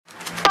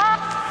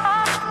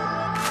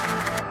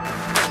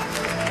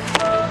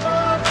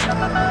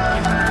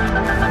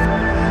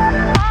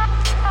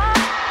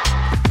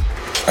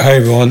Hi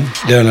everyone,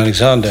 Leon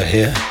Alexander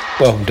here.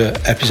 Welcome to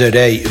episode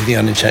 8 of the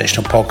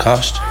Unintentional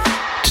Podcast.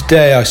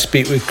 Today I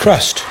speak with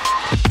Krust,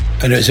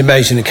 and it was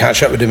amazing to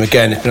catch up with him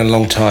again. It's been a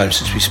long time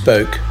since we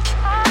spoke.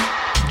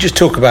 Just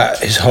talk about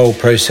his whole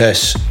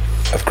process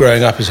of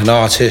growing up as an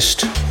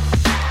artist,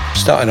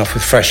 starting off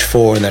with Fresh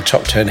 4 and their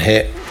top 10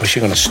 hit,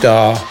 Wishing on a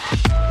Star,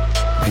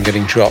 and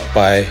getting dropped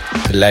by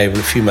the label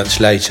a few months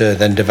later,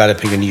 then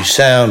developing a new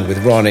sound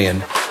with Ronnie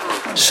and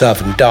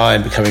Suv and Dye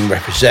and becoming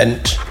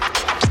Represent,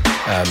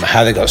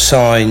 how they got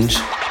signed,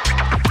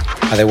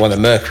 how they won the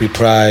Mercury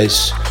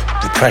Prize,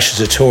 the pressures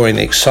of touring,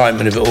 the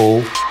excitement of it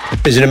all.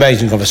 It's an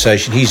amazing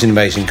conversation. He's an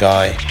amazing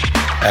guy.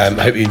 I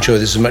hope you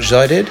enjoyed this as much as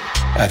I did.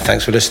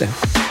 Thanks for listening.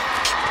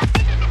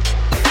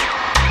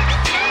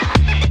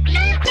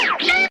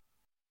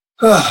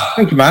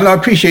 Thank you, man. I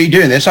appreciate you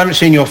doing this. I haven't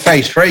seen your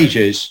face for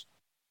ages.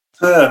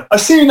 I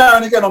see you now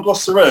and again on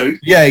Gloucester Road.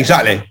 Yeah,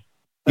 exactly.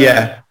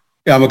 Yeah,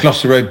 I'm a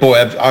Gloucester Road boy.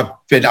 I've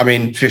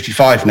been,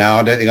 55 now.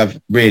 I don't think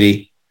I've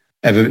really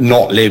ever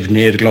not lived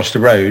near the Gloucester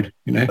Road,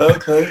 you know.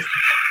 Okay.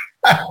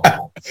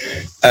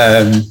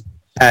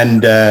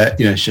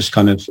 It's just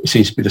kind of, it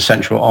seems to be the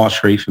central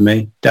artery for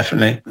me,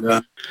 definitely.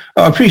 Yeah.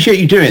 I appreciate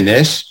you doing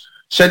this.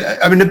 So,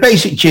 the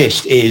basic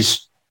gist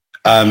is,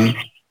 I've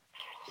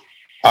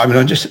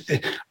been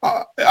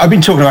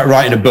talking about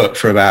writing a book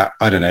for about,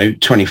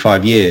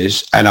 25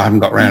 years, and I haven't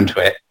got around to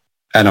it,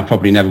 and I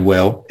probably never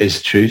will, is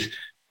the truth.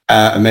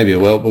 And maybe I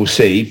will, we'll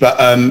see. But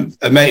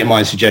a mate of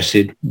mine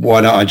suggested, why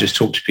don't I just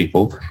talk to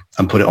people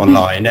and put it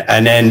online?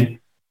 And then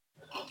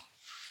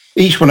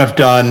each one I've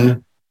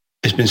done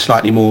has been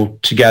slightly more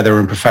together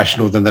and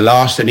professional than the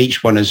last, and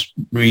each one has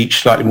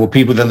reached slightly more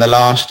people than the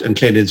last, and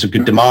clearly there's a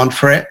good demand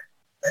for it.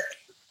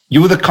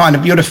 You're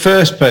the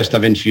first person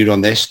I've interviewed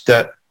on this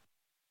that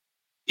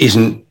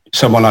isn't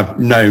someone I've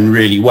known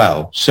really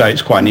well. So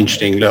it's quite an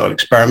interesting little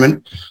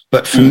experiment.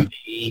 But for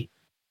me,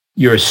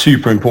 you're a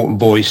super important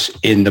voice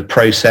in the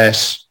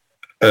process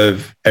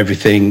of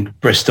everything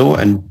Bristol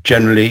and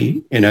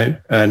generally,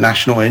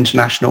 national and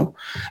international.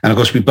 And of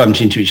course, we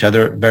bumped into each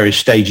other at various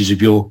stages of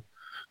your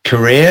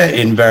career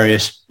in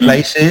various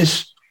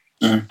places.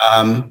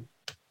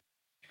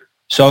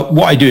 So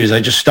what I do is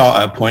I just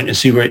start at a point and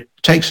see where it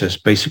takes us,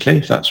 basically,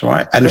 if that's all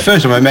right. And the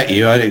first time I met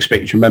you, I don't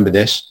expect you to remember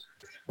this,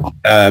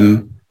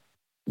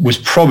 was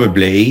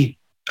probably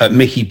at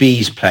Mickey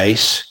B's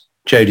place,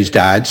 Jodie's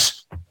dad's,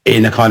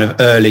 in a kind of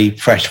early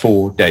Fresh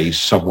 4 days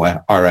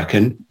somewhere, I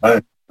reckon.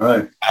 Right.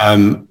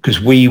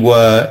 Because we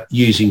were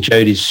using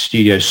Jodie's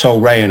studio, Sol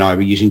Ray and I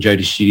were using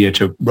Jodie's studio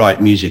to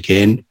write music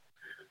in.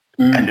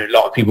 And a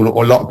lot of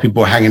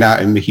people were hanging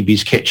out in Mickey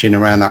B's kitchen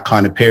around that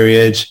kind of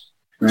period.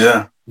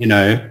 Yeah.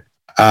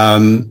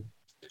 And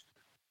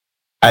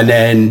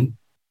then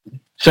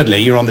suddenly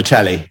you're on the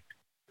telly.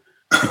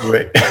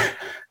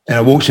 And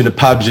I walked into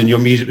pubs and your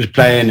music was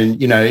playing, and,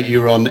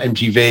 you were on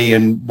MTV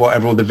and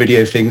whatever all the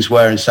video things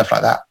were and stuff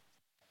like that.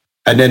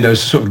 And then there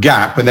was a sort of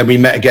gap, and then we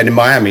met again in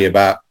Miami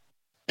about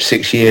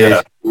 6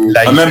 years later.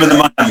 I remember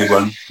the Miami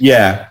one.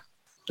 Yeah.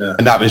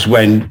 And that was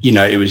when,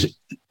 it was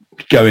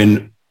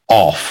going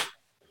off,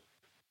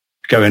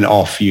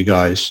 you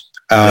guys.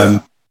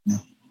 But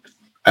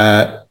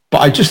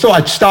I just thought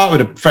I'd start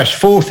with a Fresh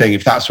 4 thing,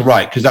 if that's all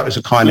right, because that was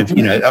a kind of,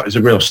 that was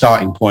a real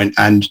starting point.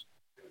 And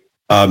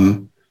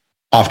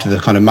after the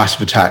kind of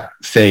Massive Attack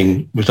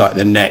thing was like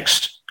the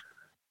next,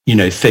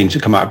 thing to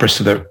come out of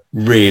Bristol that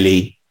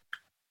really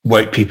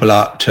woke people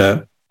up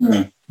to,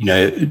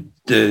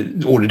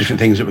 all the different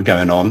things that were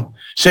going on.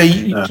 So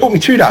talk me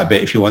through that a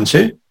bit if you want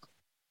to.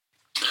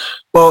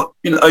 Well,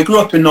 I grew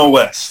up in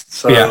Norwest,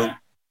 so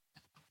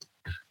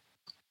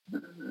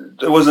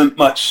there wasn't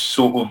much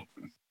sort of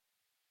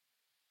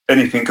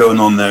anything going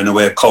on there in the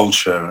way of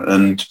culture.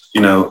 And,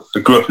 I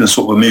grew up in a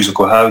sort of a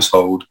musical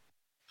household,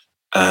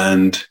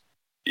 and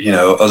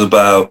I was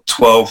about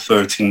 12,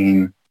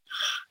 13,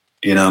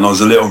 and I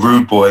was a little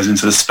rude boy. I was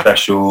into the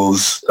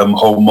specials,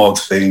 whole mod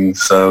thing.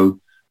 So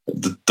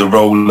the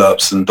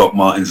roll-ups and Doc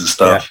Martens and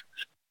stuff. Yeah.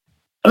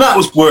 And that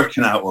was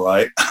working out all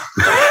right.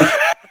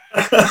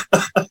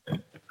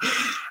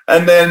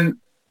 And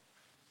then,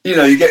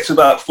 you get to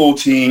about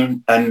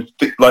 14 and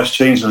life's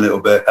changed a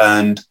little bit.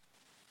 And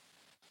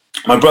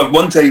my brother,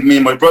 one day, me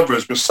and my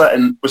brothers were sat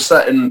in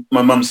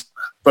my mum's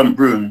front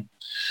room,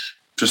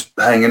 just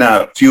hanging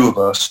out, a few of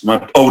us.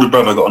 My older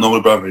brother, I got an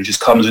older brother, he just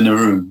comes in the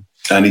room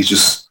and he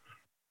just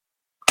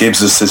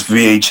gives us this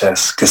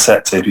VHS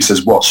cassette tape. He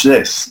says, watch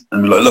this.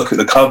 And we're like, look at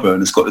the cover,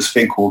 and it's got this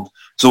thing called,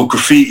 it's all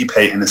graffiti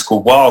painting, it's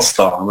called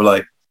Wildstar. And we're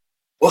like,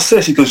 what's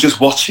this? He goes, just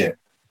watch it.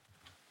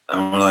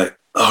 And we're like,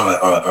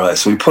 all right.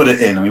 So we put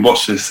it in and we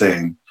watched this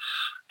thing.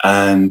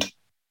 And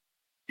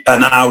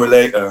an hour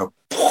later,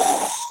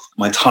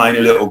 my tiny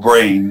little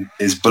brain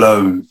is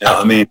blown. You know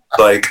what I mean?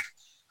 Like,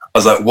 I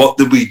was like, what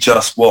did we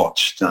just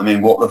watch? I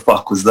mean, what the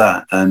fuck was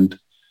that? And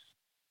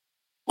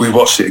we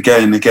watched it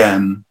again and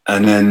again.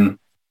 And then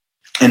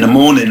in the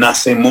morning, that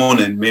same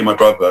morning, me and my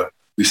brother,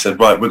 we said,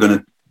 right, we're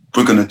gonna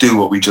do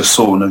what we just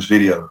saw in this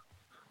video.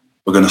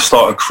 We're gonna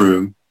start a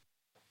crew.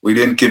 We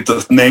didn't give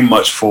the name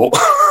much thought.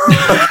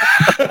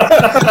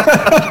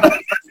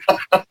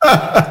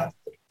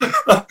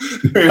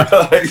 We were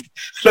like,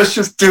 let's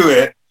just do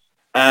it.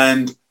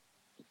 And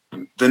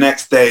the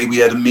next day we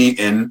had a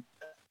meeting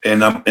in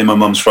my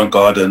mum's front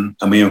garden,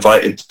 and we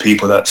invited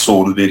people that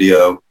saw the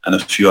video and a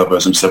few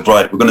others, and said,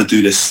 right, we're going to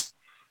do this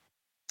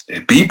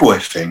B-boy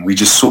thing. You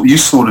saw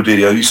the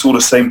video, you saw the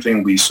same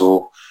thing we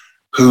saw.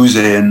 Who's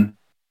in?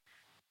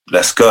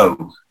 Let's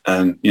go.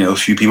 And, a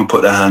few people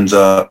put their hands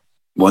up,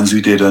 ones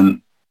who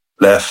didn't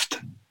left.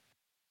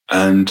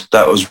 And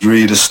that was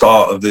really the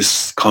start of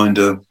this kind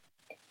of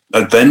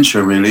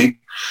adventure, really.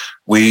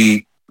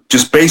 We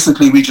just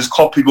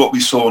copied what we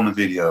saw in the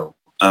video.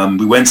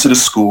 We went to the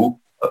school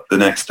the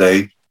next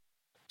day.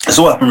 It's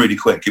all happened really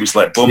quick. It was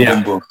like boom,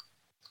 boom, boom.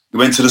 We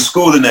went to the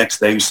school the next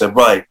day. We said,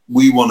 right,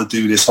 we want to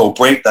do this whole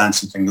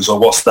breakdancing thing. He goes, oh,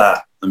 what's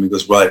that? And we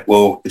goes, right,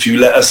 well, if you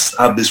let us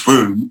have this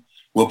room,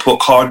 we'll put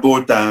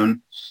cardboard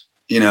down,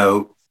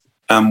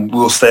 and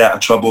we'll stay out of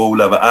trouble.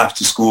 We'll have an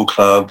after school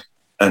club.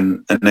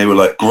 And they were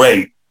like,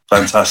 great,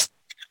 fantastic.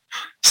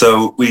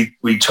 So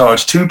we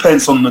charged 2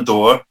 pence on the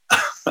door.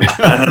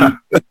 And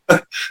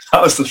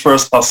that was the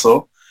first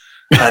hustle.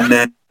 And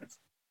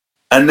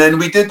then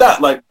we did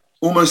that, like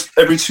almost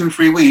every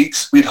 2-3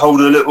 weeks, we'd hold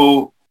a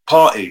little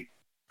party,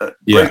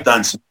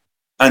 breakdancing.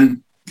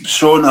 And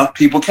sure enough,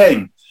 people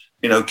came.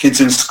 Kids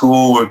in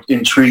school were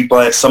intrigued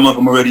by it. Some of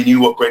them already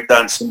knew what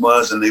breakdancing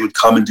was, and they would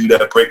come and do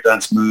their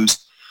breakdance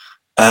moves.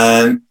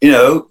 And,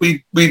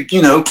 we do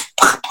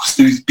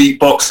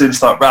beatboxing,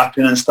 start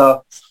rapping and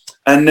stuff.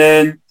 And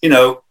then,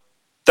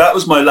 that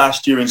was my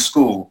last year in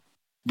school.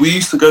 We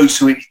used to go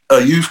to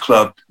a youth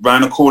club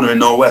around the corner in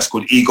Norwest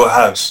called Eagle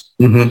House.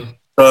 Mm-hmm.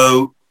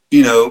 So,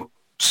 as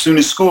soon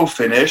as school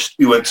finished,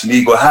 we went to the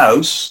Eagle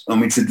House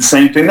and we did the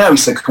same thing there. We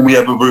said, can we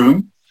have a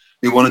room?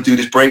 We want to do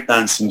this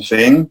breakdancing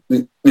thing.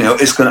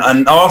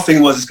 And our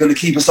thing was, it's going to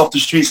keep us off the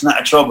streets and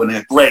out of trouble. And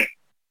they're great.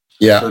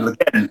 Yeah. So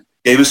again,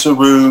 gave us a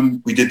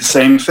room. We did the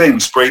same thing. We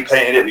spray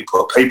painted it. We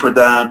put paper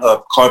down,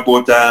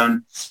 cardboard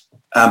down.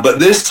 But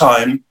this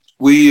time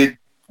we had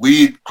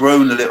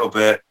grown a little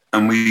bit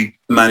and we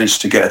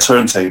managed to get a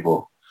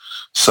turntable.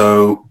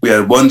 So we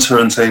had one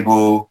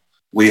turntable.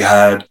 We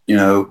had,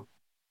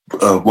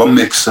 one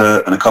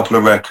mixer and a couple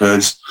of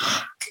records.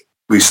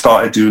 We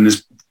started doing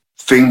this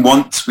thing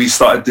once. We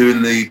started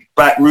doing the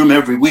back room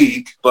every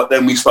week, but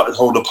then we started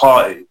holding a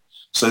party.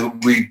 So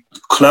we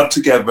clubbed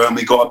together and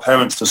we got our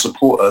parents to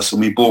support us,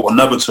 and we bought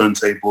another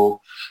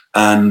turntable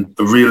and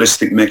a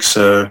realistic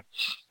mixer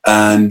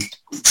and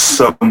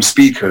some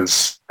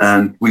speakers,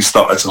 and we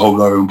started to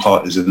hold our own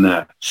parties in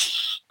there.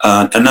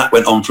 And that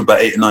went on for about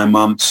 8 or 9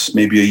 months,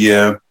 maybe a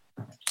year.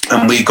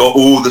 And we got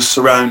all the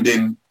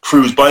surrounding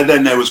crews. By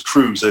then there was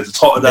crews. There's the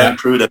Tottenham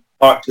crew, the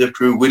Parkcliffe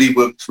crew,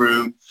 Wittywood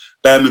crew,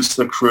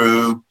 Bearminster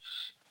crew.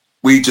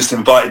 We just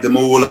invited them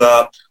all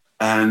up,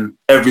 and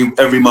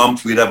every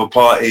month we'd have a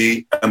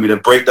party, and we'd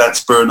have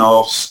breakdance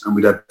burn-offs, and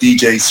we'd have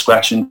DJs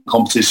scratching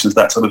competitions,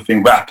 that sort of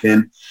thing,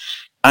 rapping.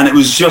 And it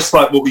was just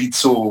like what we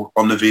saw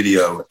on the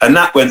video. And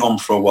that went on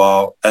for a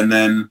while. And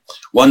then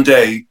one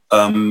day,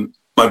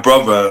 my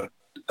brother,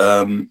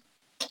 a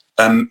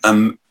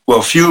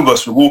few of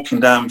us were walking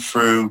down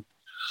through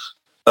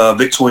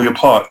Victoria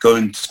Park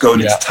going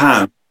into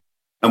town.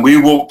 And we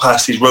walked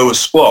past these row of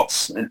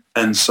squats.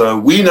 And so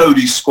we know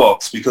these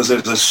squats because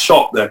there's a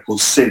shop there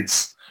called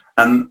Sid's.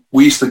 And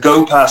we used to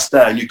go past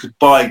there, and you could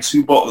buy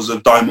 2 bottles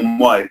of Diamond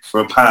White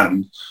for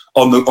 £1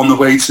 on the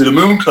way to the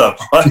Moon Club,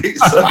 right?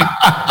 So,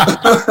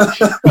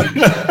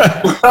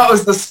 that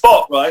was the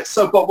spot, right?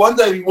 So, but one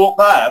day we walked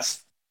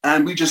past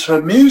and we just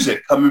heard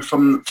music coming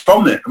from it.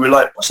 And we're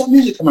like, what's that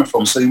music coming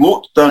from? So you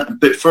walked down a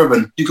bit further,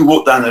 and you could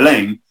walk down the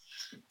lane.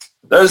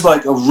 There's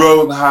like a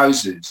row of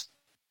houses,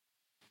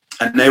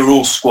 and they were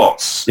all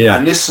squats. Yeah.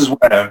 And this is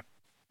where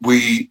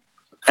we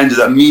ended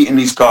up meeting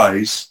these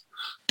guys,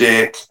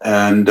 Dick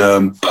and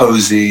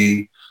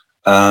Posey,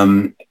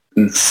 and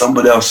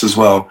somebody else as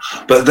well.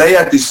 But they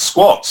had these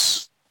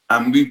squats,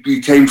 and we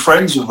became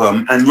friends with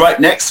them. And right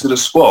next to the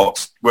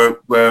squats,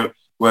 where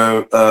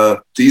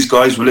these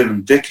guys were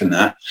living, Dick and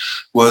that,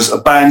 was a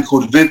band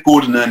called Viv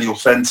Gordon and the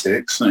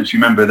Authentics. I don't know if you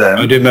remember them.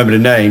 I do remember the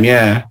name,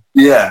 yeah.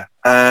 Yeah,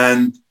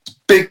 and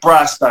big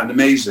brass band,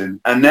 amazing.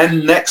 And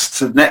then next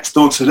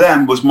door to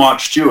them was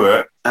Mark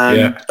Stewart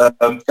and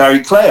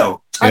Gary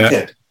Clayle, Tackhead.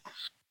 Yeah.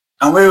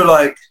 And we were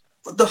like,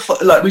 what the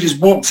fuck? Like, we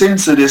just walked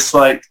into this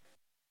like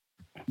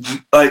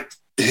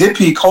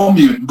hippie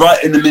commune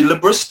right in the middle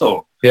of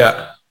Bristol.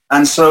 Yeah.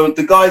 And so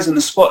the guys in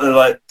the spot are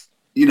like,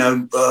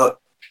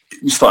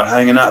 we started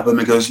hanging out with him.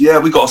 He goes, yeah,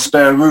 we got a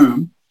spare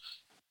room.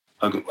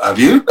 I go, have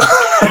you?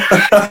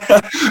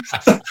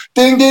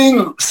 Ding,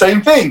 ding,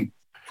 same thing.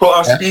 Put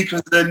our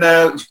speakers in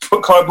there,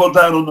 put cardboard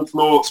down on the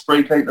floor,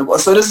 spray paint.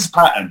 So this is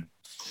pattern.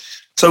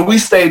 So we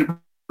started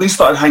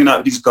hanging out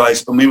with these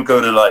guys, and we were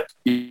going to like,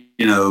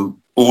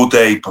 all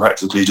day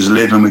practically, just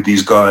living with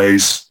these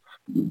guys,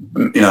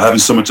 having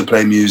someone to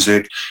play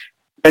music.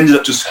 Ended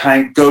up just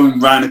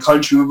going around the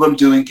country with them,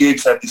 doing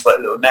gigs, had this like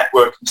little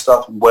network and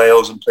stuff in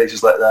Wales and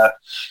places like that.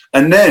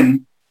 And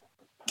then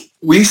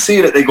we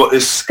see that they got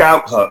this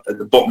scout hut at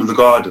the bottom of the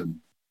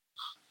garden.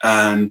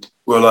 And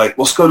we're like,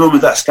 what's going on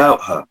with that scout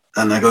hut?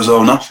 And I goes,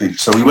 oh, nothing.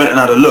 So we went and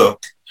had a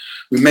look.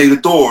 We made a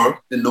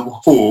door in the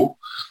hall,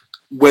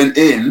 went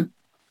in,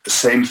 the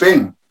same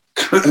thing.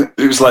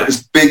 It was like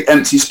this big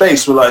empty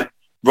space. We're like,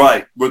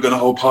 right, we're going to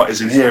hold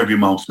parties in here every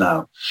month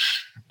now.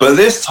 But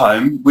this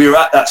time, we were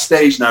at that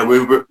stage now. We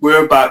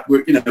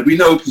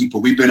know people.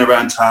 We've been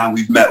around town.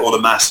 We've met all the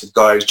massive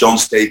guys, John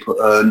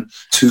Stapleton,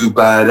 Too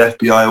Bad,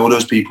 FBI, all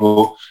those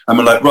people. And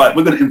we're like, right,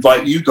 we're going to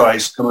invite you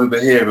guys to come over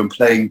here and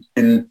play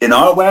in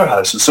our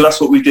warehouse. And so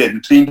that's what we did.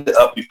 We cleaned it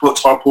up. We put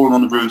tarpaulin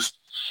on the roof,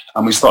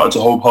 and we started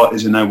to hold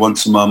parties in there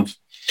once a month.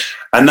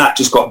 And that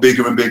just got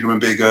bigger and bigger and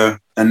bigger.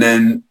 And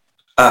then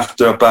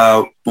after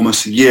about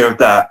almost a year of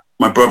that,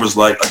 my brother's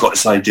like, I got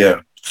this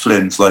idea.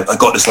 Flynn's like, I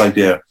got this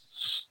idea.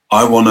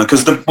 I want to,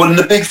 because one of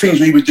the big things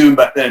we were doing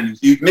back then,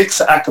 you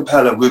mix a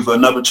cappella with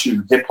another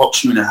tune, hip hop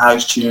tune, a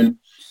house tune,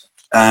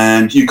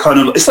 and you kind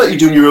of, it's like you're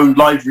doing your own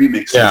live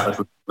remix, like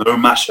your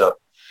own mashup.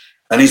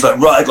 And he's like,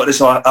 right, I got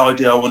this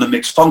idea. I want to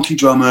mix funky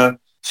drummer,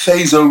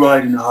 phaso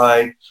riding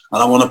high, and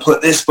I want to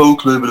put this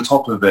vocal over the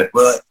top of it.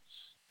 We're like,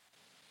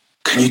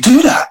 can you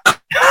do that?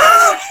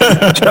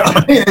 You know what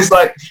I mean? It's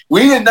like,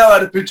 we didn't know how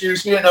to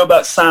produce, we didn't know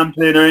about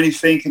sampling or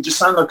anything. It just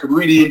sounded like a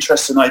really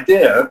interesting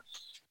idea.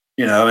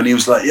 You know, and he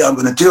was like, yeah, I'm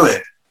going to do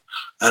it.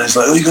 And it's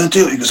like, oh, you're going to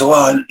do it? He goes,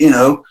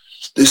 oh,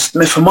 this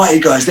Smith and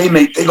Mighty guys, they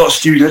got a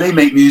studio, they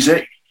make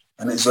music.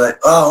 And it's like,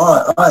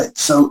 oh, all right.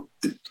 So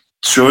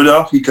sure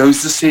enough, he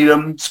goes to see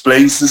them,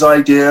 explains his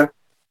idea.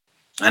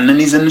 And then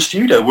he's in the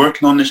studio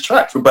working on this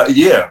track for about a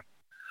year.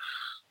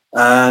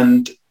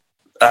 And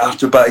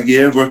after about a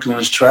year working on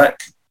this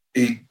track,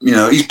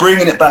 he's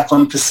bringing it back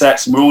on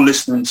cassettes and we're all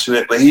listening to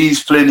it. But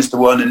Flynn is the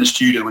one in the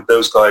studio with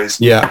those guys.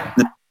 Yeah.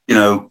 You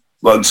know,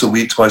 once a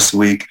week, twice a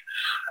week.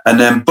 And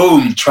then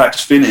boom, the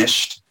track's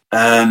finished.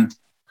 And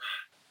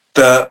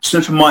the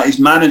Smith and Mighty's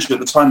manager at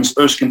the time was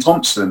Erskine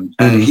Thompson.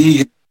 And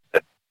he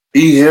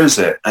hears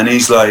it and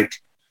he's like,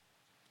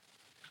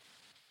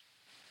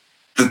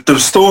 the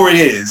story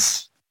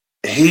is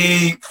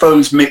he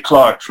phones Mick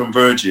Clark from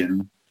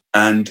Virgin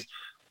and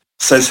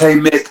says, hey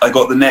Mick, I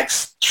got the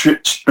next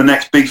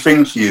big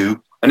thing for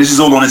you. And this is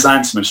all on his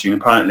answer machine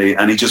apparently.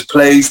 And he just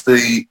plays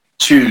the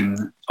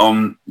tune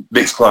on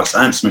Mick Clark's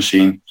answer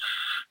machine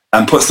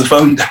and puts the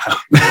phone down.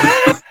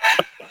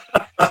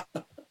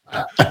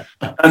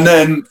 And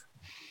then,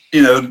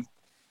 you know,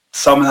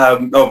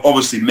 somehow,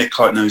 obviously Mick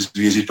Clark knows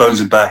who he is, he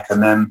phones him back,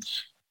 and then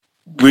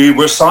we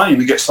get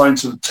signed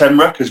to 10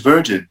 Records,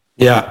 Virgin.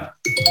 Yeah.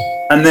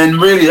 And then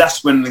really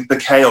that's when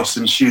the chaos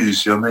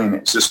ensues, you know what I mean?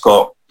 It's just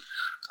got,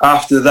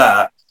 after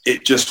that,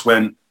 it just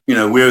went, you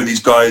know, we're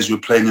these guys who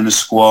were playing in a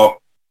squat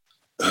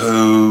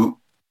who,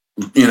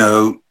 you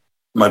know,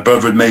 my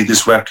brother had made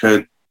this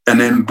record, and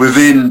then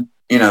within,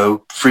 you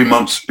know, 3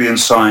 months being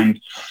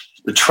signed,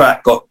 the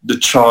track got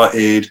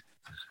charted,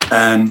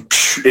 and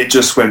it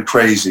just went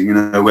crazy. You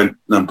know, it went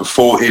number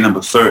 40,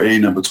 number 30,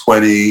 number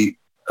 20,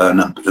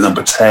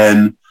 number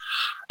 10,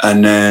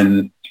 and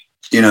then,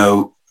 you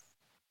know,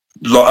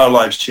 our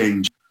lives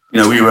changed.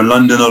 You know, we were in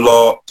London a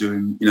lot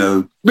doing, you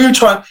know, we were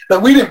trying,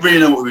 like, we didn't really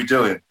know what we were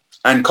doing,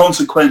 and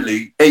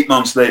consequently, 8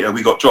 months later,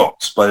 we got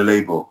dropped by the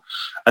label,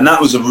 and that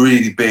was a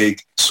really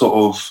big sort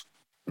of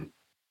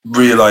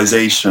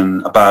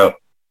realization about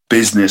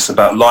business,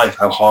 about life,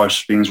 how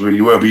harsh things really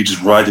were. We were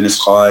just riding this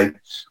high.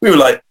 We were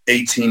like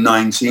 18,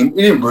 19.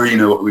 We didn't really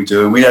know what we were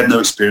doing. We had no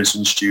experience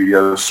in the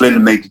studio.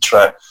 Flynn made the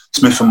track.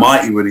 Smith and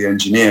Mighty were the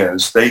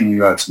engineers. They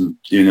knew how to,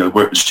 you know,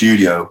 work the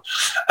studio.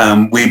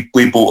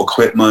 We bought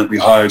equipment, we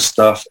hired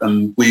stuff,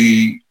 and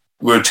we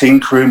were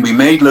tinkering. We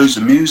made loads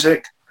of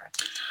music,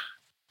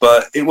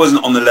 but it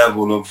wasn't on the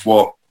level of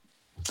what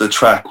the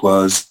track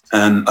was.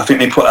 And I think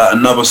they put out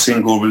another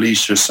single,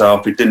 Release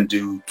Yourself. It didn't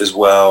do as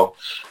well.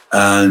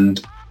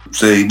 And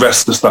the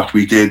rest of the stuff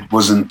we did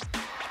we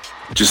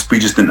just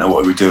didn't know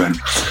what we were doing.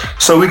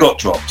 So we got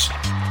dropped.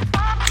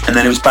 And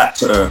then it was back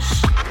to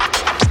earth.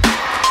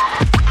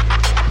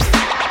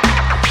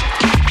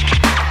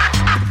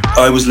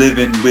 I was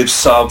living with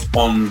Sub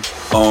on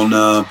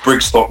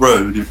Brigstock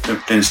Road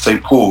in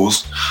St.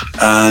 Paul's,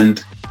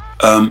 and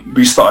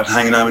we started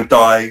hanging out with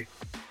Di,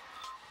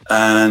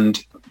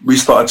 and we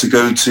started to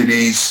go to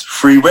these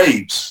free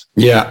raves.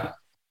 Yeah.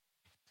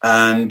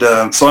 And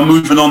so I'm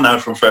moving on now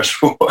from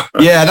Freshwater.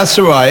 Yeah, that's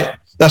all right.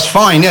 That's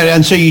fine. Yeah,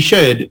 and so you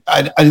should.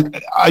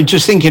 I'm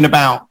just thinking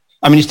about,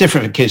 I mean, it's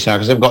different for kids now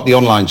because they've got the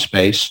online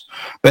space,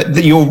 but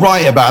you're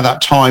right about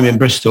that time in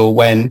Bristol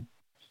when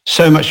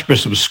so much of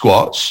Bristol was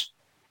squats.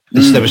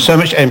 There was so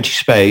much empty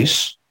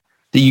space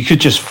that you could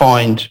just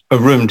find a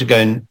room to go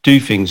and do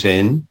things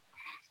in.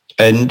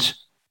 And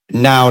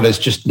now there's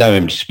just no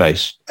empty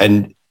space.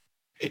 And,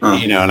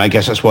 you know, and I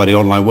guess that's why the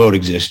online world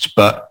exists.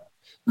 But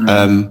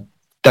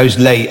those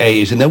late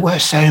 80s, and there were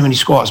so many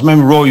squats. I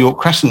remember Royal York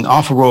Crescent,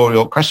 after Royal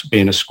York Crescent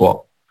being a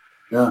squat.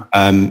 Yeah.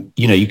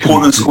 You know, you can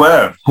Portland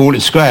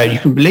Square. You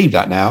can believe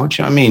that now. Do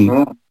you know what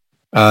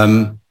I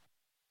mean?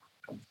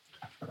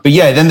 But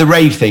yeah, then the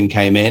rave thing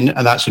came in,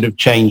 and that sort of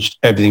changed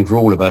everything for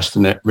all of us,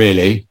 didn't it,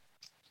 really?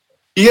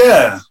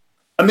 Yeah.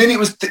 I mean, it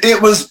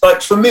was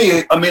like, for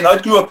me, I mean, I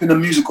grew up in a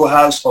musical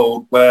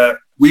household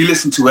where we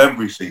listened to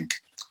everything.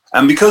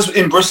 And because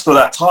in Bristol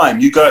at that time,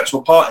 you go out to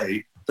a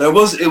party, it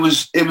was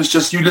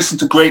just, you listen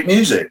to great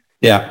music.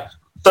 Yeah.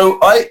 So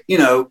one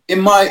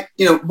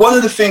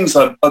of the things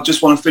I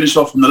just want to finish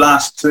off from the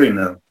last thing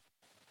though,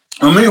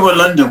 when we were in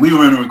London, we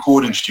were in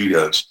recording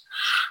studios.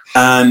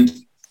 And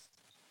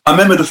I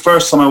remember the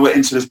first time I went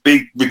into this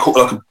big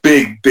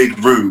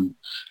room,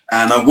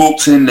 and I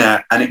walked in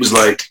there and it was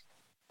like,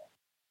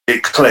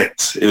 it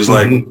clicked. It was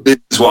like, this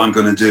is what I'm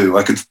going to do.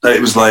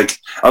 It was like,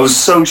 I was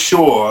so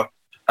sure.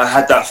 I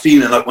had that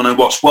feeling like when I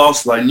watched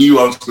Wildstyle, I knew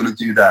I was going to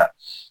do that.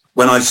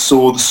 When I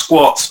saw the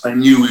Squats, I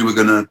knew we were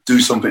going to do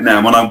something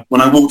now.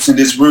 When I walked in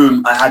this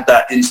room, I had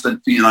that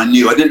instant feeling. I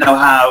knew. I didn't know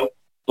how,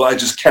 but I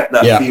just kept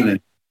that feeling.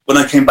 When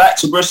I came back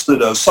to Bristol,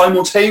 though,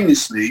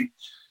 simultaneously,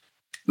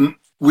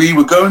 we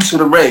were going to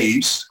the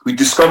raves. We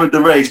discovered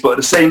the raves, but at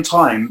the same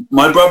time,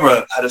 my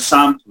brother had a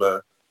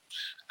sampler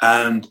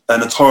and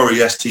an Atari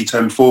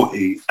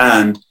ST1040,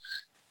 and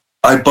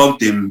I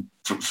bugged him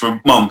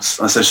for months.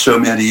 I said, show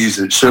me how to use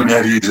it, show me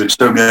how to use it,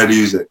 show me how to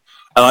use it.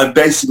 And I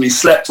basically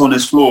slept on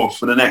his floor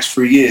for the next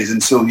 3 years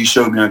until he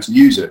showed me how to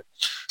use it.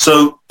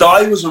 So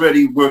Di was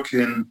already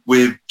working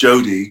with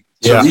Jody.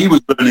 So he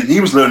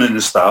was learning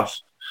the stuff.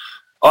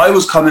 I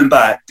was coming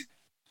back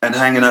and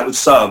hanging out with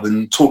Sub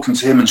and talking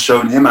to him and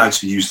showing him how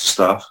to use the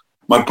stuff.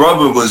 My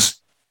brother was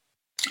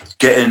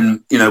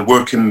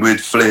working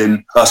with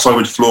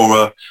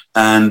Flora,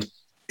 and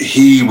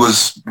he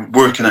was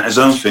working at his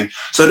own thing.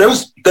 So there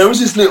was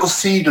these little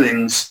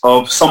seedlings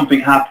of something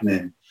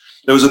happening.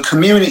 There was a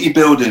community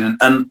building,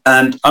 and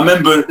I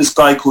remember this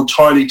guy called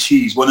Charlie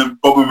Cheese, one of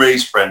Robin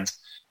Ray's friends.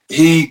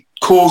 He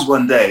calls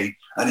one day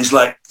and he's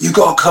like, you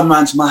got to come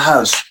round to my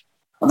house.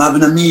 I'm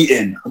having a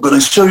meeting. I'm going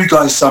to show you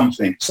guys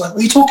something. It's like, what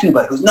are you talking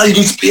about? He goes, no, you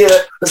need to be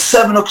here at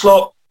 7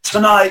 o'clock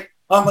tonight.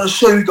 I'm going to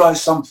show you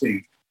guys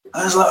something. And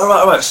I was like,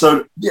 all right.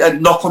 So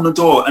knock on the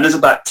door, and there's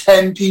about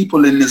 10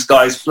 people in this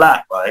guy's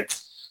flat, right?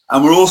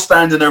 And we're all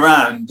standing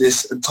around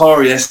this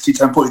Atari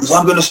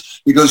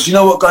ST1040. He goes, you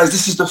know what, guys?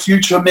 This is the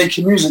future of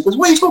making music. He goes,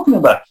 what are you talking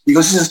about? He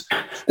goes,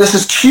 this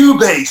is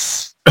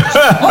Cubase.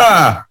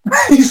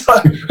 He's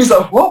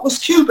like, what was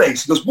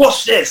Cubase? He goes,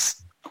 watch this.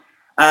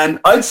 And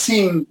I'd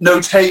seen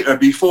Notator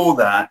before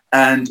that,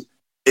 and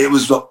it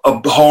was a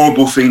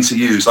horrible thing to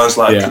use. I was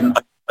like,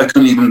 I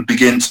couldn't even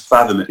begin to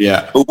fathom it.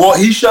 Yeah. But what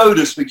he showed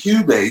us for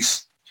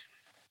Cubase,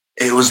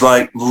 it was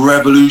like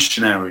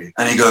revolutionary.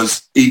 And he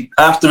goes,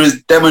 after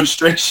his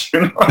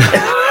demonstration,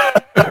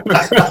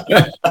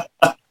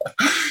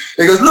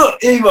 he goes,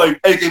 look, anyway,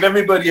 I gave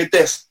everybody a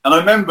disc. And I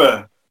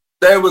remember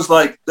it was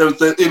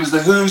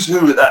the who's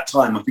who at that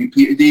time. I think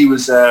Peter D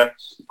was there,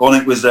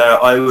 Bonnet was there,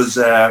 I was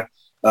there,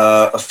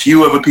 a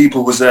few other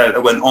people was there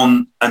that went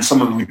on, and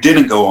some of them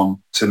didn't go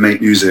on to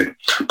make music.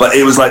 But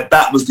it was like,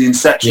 that was the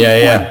inception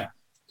point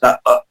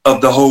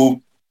of the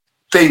whole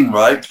thing,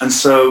 right? And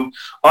so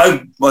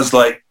I was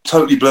like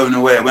totally blown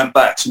away. I went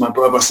back to my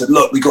brother. I said,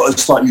 look, we got to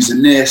start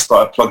using this.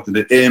 Started plugging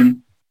it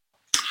in.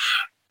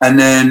 And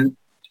then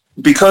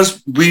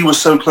because we were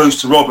so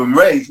close to Rob and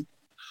Ray,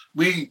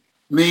 me,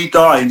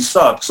 Di and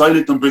Sub, because I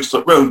lived on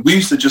Brigstock Road, we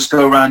used to just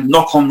go around,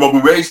 knock on Rob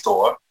and Ray's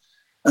door.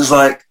 And it's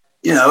like,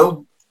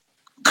 can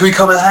we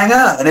come and hang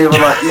out? And they were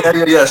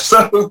like, yeah.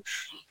 So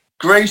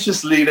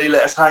graciously, they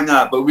let us hang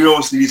out, but we were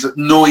obviously these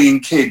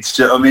annoying kids.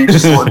 Do you know what I mean?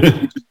 Just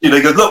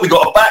they go, look, we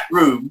got a back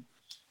room.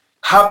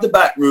 Have the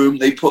back room.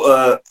 They put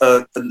an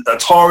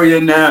Atari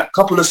in there, a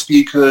couple of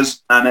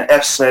speakers, and an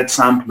FZ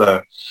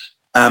sampler,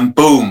 and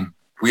boom,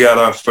 we had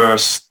our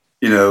first,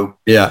 studio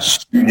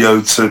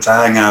to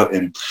hang out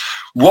in.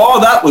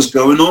 While that was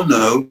going on,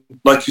 though,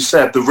 like you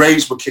said, the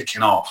raves were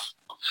kicking off.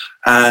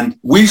 And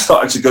we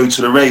started to go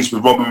to the raves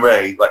with Rob and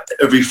Ray, like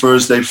every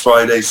Thursday,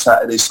 Friday,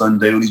 Saturday,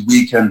 Sunday, all these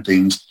weekend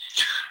things.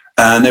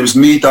 And there was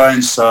me, Di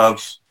and Sub,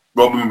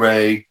 Rob and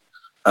Ray,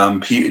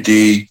 Peter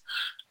D,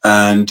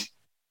 and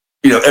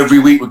every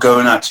week we're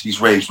going out to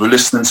these raves. We're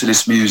listening to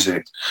this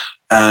music,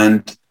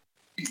 and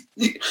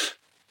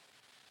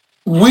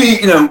we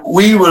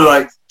were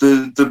like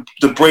the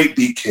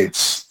breakbeat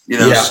kids,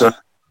 So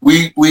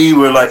we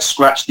were like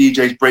scratch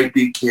DJs,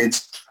 breakbeat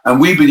kids, and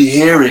we'd be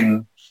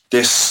hearing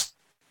this.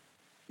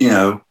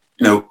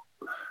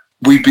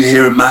 We'd be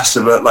hearing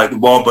massive, like the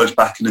Wild Birds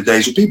back in the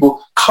days, where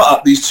people cut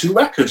up these two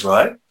records,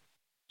 right?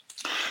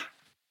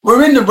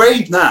 We're in the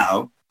rave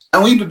now,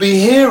 and we would be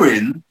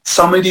hearing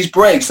some of these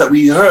breaks that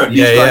we heard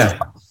these guys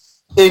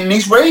in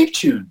these rave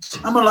tunes.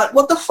 And we're like,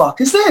 what the fuck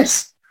is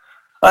this?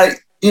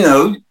 Like,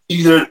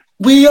 either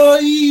we are,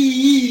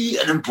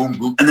 and then boom,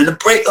 boom, and then the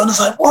break, and it's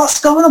like,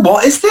 what's going on?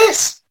 What is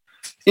this?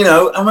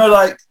 And we're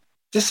like,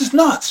 this is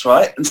nuts,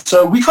 right? And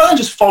so we kind of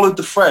just followed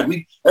the thread.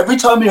 Every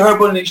time we heard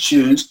one of these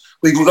tunes,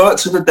 we would go out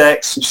to the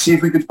decks and see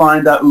if we could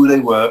find out who they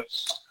were.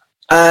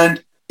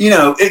 And,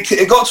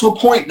 it got to a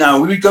point now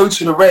where we go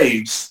to the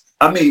raves.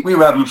 I mean, we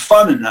were having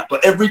fun in that,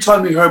 but every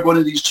time we heard one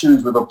of these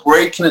tunes with a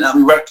break in it that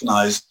we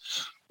recognized,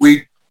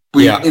 we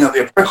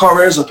prick our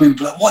ears up and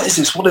be like, what is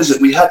this? What is it?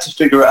 We had to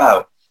figure it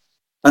out.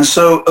 And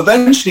so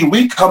eventually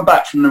we come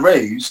back from the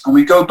raves and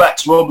we go back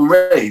to Robin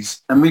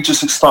Ray's and we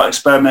just start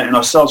experimenting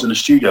ourselves in the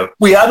studio.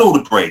 We had all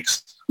the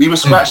breaks. We were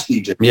scratch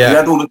DJs. Yeah. We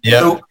had all the,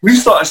 so we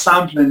started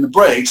sampling the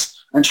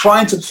breaks and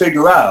trying to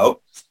figure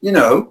out, you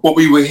know, what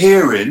we were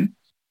hearing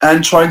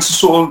and trying to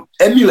sort of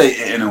emulate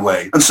it in a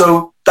way. And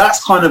so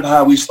that's kind of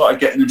how we started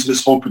getting into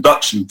this whole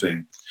production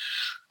thing.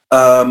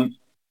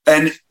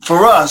 And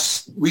for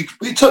us,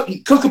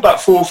 it took about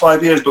 4 or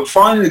 5 years, but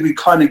finally we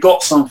kind of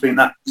got something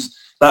that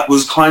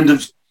was kind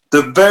of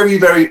the very,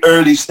 very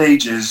early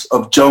stages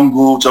of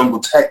jungle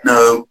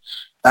techno.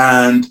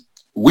 And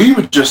we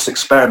were just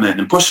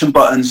experimenting, pushing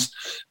buttons,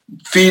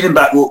 feeding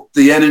back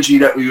the energy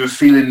that we were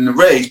feeling in the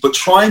raves, but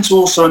trying to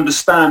also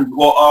understand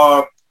what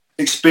our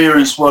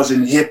experience was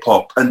in hip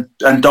hop and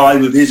dive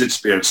with his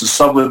experience and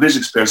sub with his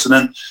experience. And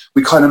then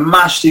we kind of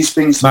mashed these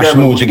things together. Mash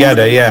them all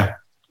together, yeah.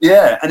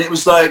 Yeah. And it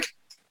was like,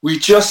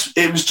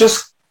 it was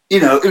just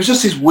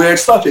this weird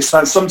stuff.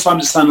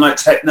 Sometimes it sounded like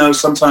techno,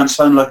 sometimes it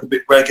sounded like a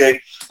bit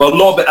reggae, but a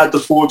lot of it had the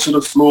forward to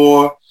the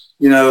floor,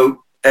 you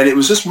know, and it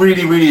was just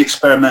really, really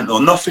experimental.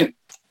 Nothing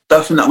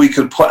that we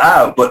could put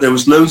out, but there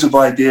was loads of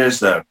ideas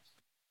there.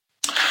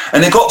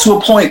 And it got to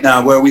a point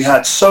now where we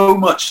had so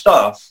much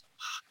stuff,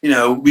 you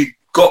know, we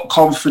got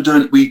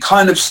confident. We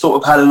kind of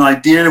sort of had an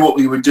idea of what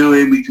we were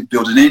doing. We could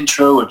build an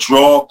intro, a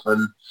drop,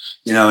 and,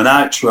 you know, an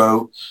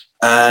outro.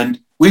 And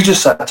we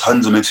just had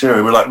tons of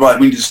material. We're like, right,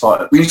 we need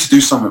to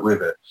do something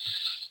with it.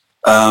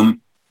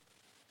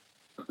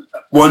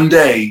 One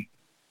day,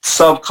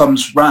 Sub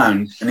comes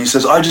round and he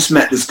says, I just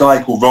met this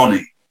guy called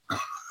Ronnie.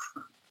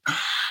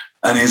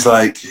 And he's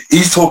like,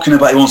 he's talking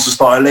about he wants to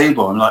start a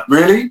label. I'm like,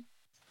 really?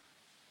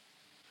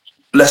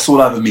 Let's all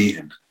have a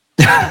meeting.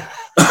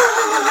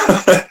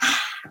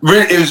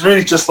 Really, it was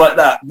really just like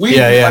that.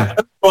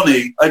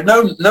 Ronnie, I'd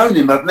known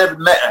him, I've never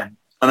met him.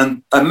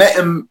 And I met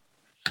him,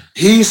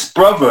 his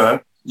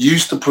brother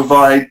used to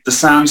provide the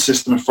sound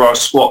system for our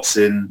squats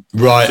in.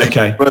 Right,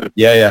 okay.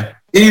 Yeah.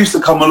 He used to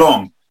come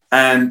along,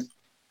 and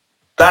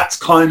that's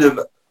kind of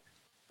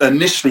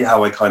initially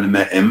how I kind of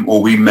met him,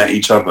 or we met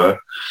each other.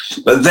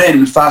 But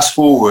then fast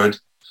forward,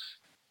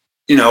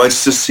 you know, I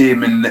just see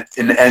him in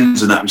the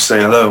ends and that, we say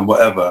hello and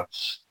whatever.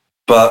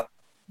 But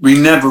we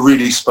never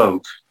really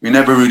spoke. We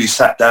never really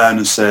sat down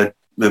and said,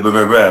 blah, blah,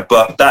 blah, blah.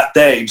 But that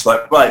day, he was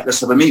like, right, let's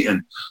have a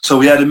meeting. So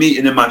we had a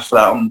meeting in my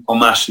flat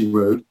on Ashley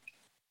Road.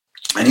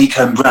 And he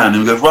came round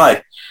and we go,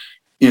 right,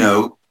 you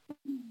know,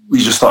 we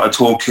just started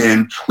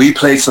talking. We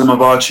played some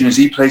of our tunes.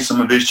 He played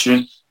some of his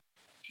tunes.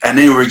 And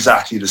they were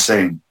exactly the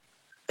same.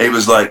 It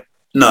was like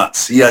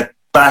nuts. He had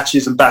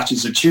batches and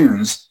batches of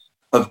tunes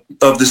of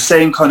the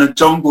same kind of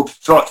jungle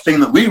thing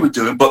that we were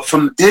doing. But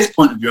from his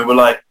point of view, we're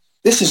like,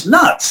 this is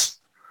nuts.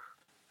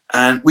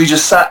 And we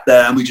just sat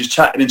there and we just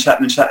chatted.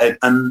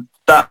 And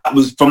that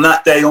was, from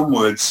that day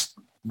onwards,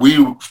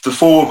 the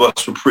four of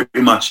us were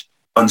pretty much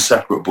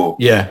inseparable.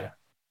 Yeah.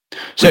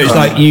 So it's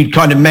like you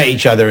kind of met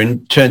each other,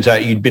 and turns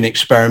out you'd been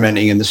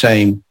experimenting in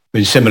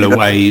similar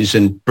ways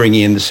and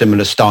bringing in the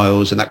similar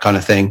styles and that kind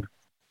of thing.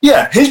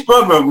 Yeah, his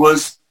brother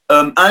was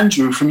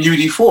Andrew from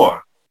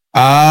UD4.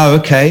 Ah,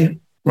 okay,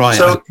 right.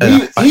 So he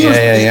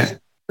was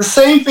the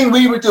same thing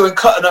we were doing,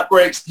 cutting up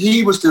breaks.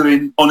 He was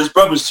doing on his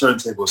brother's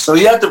turntable. So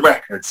he had the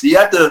records, he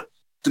had the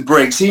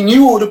breaks. He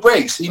knew all the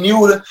breaks. He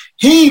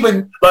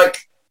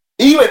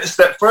went a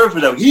step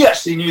further though. He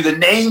actually knew the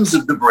names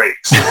of the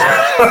breaks.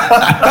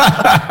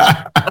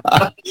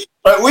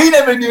 But we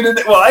never knew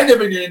I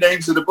never knew the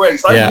names of the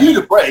breaks. I knew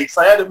the breaks.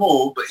 I had them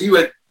all, but he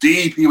went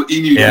deep. He knew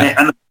the name.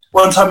 And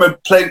one time I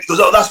played, he goes,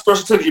 oh, that's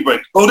versatility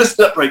break. Oh, this is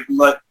that break. I'm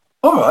like,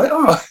 all right.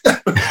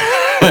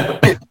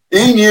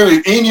 He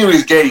knew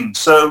his game.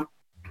 So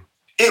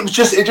it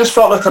just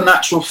felt like a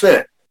natural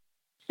fit,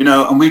 you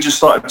know, and we just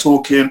started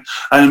talking,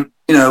 and,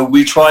 you know,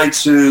 we tried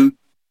to,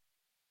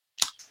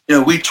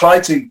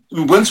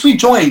 once we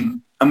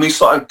joined and we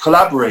started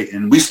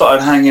collaborating, we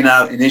started hanging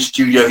out in his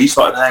studio, he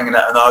started hanging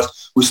out in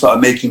ours, we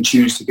started making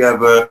tunes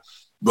together,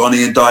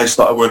 Ronnie and Di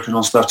started working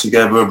on stuff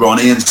together,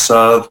 Ronnie and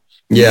Sav,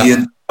 me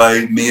and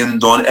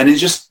Don, and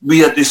we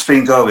had this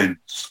thing going.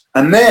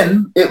 And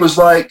then it was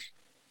like,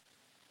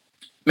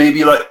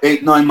 maybe like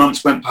 8-9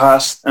 months went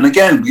past, and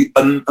again,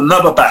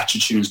 another batch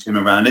of tunes came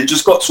around. It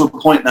just got to a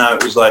point now,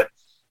 it was like,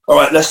 all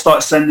right, let's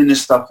start sending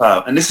this stuff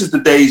out. And this is the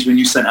days when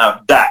you sent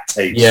out DAT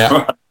tapes. Yeah.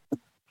 Right?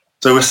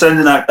 So we're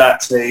sending out DAT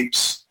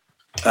tapes,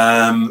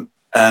 and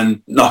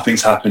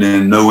nothing's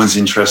happening. No one's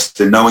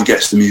interested. No one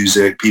gets the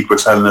music. People are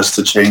telling us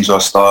to change our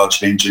style,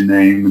 change your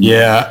name. And,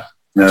 yeah.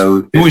 You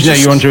know, you always know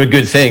you're onto a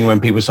good thing when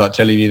people start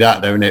telling you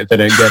that, though, if they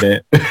don't get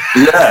it.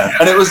 Yeah.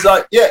 And it was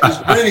like, it was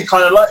really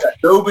kind of like that.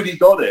 Nobody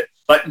got it.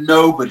 Like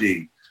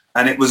nobody.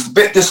 And it was a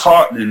bit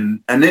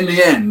disheartening. And in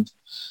the end,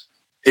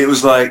 it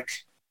was like,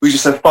 we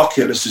just said, fuck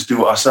it, let's just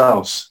do it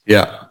ourselves.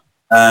 Yeah.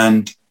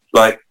 And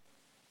like,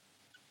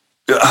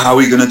 how are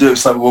we going to do it?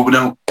 It's like, well,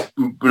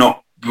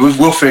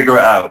 we'll figure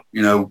it out.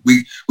 You know,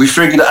 we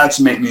figured out how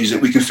to make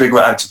music. We can figure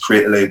out how to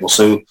create a label.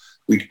 So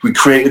We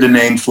created a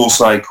name, Full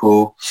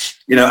Cycle,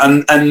 you know,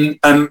 and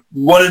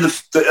one of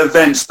the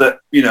events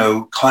that, you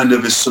know, kind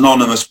of is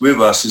synonymous with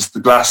us is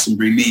the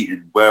Glastonbury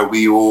meeting, where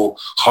we all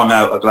hung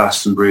out at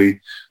Glastonbury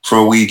for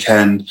a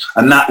weekend.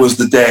 And that was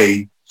the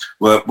day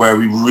where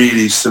we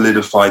really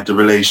solidified the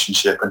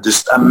relationship and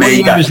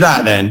made that. What was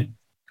that then?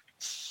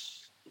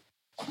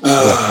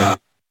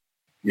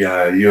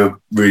 Yeah, you're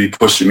really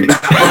pushing me now.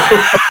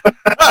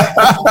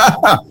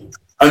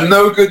 I'm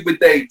no good with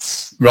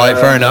dates. Right,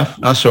 fair enough.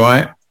 That's all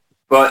right.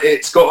 But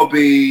it's got to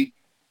be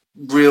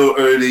real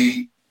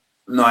early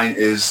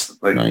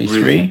 90s. Like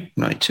 93, really,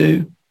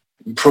 92.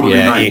 Probably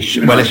yeah,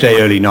 90. Well, let's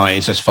say early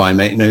 90s. That's fine,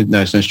 mate. No,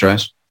 it's no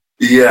stress.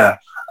 Yeah.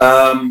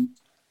 And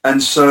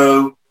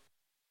so,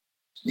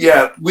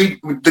 yeah,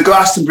 the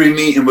Glastonbury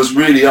meeting was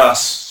really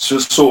us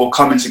just sort of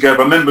coming together.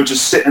 I remember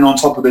just sitting on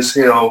top of this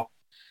hill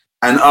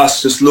and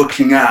us just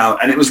looking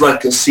out, and it was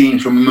like a scene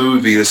from a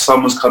movie. The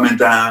sun was coming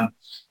down,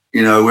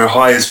 you know, we're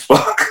high as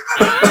fuck.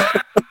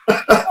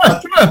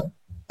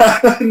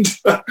 And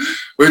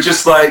we're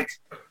just like,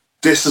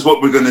 this is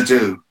what we're going to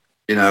do,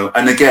 you know.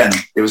 And again,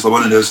 it was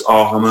one of those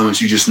aha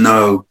moments. You just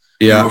know.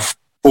 Yeah. We were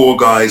 4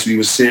 guys. We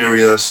were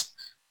serious.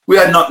 We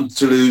had nothing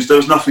to lose. There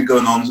was nothing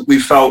going on. We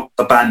felt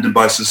abandoned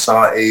by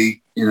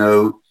society. You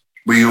know,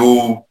 we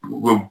all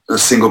were a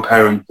single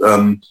parent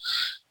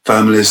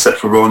family, except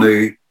for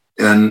Ronnie.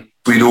 And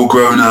we'd all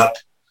grown up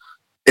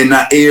in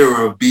that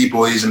era of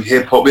b-boys and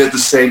hip-hop. We had the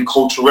same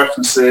cultural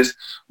references.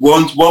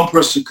 One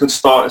person could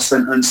start a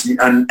sentence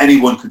and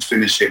anyone could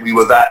finish it. We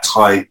were that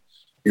tight,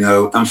 you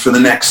know. And for the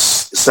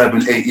next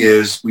 7-8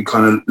 years, we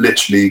kind of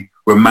literally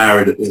were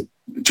married at it,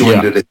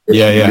 joined at it.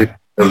 Yeah.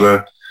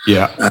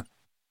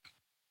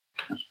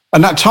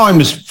 And that time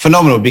was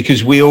phenomenal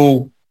because we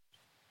all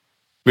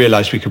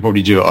realised we could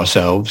probably do it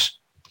ourselves.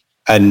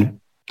 And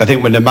I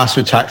think when the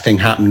Massive Attack thing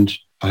happened,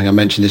 I think I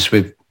mentioned this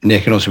with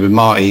Nick and also with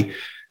Marty,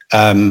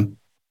 that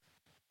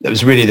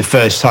was really the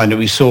first time that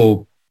we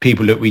saw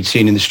people that we'd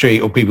seen in the street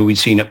or people we'd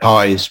seen at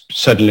parties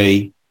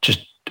suddenly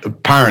just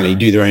apparently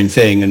do their own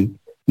thing and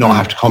not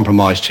have to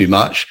compromise too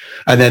much.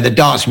 And then the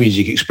dance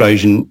music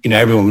explosion, you know,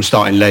 everyone was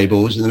starting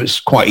labels and it was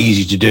quite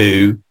easy to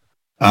do.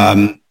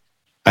 And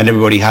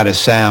everybody had a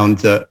sound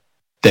that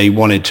they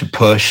wanted to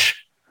push.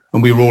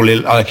 And we were all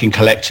like in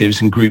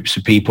collectives and groups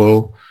of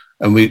people.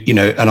 And we, you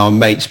know, and our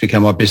mates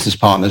became our business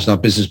partners and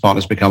our business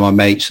partners become our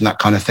mates and that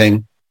kind of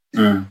thing.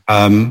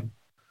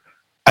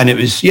 And it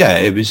was,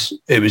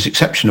 it was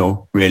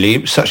exceptional, really.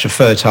 It was such a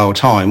fertile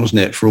time,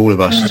 wasn't it, for all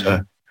of us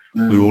to,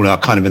 we were all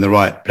kind of in the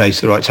right place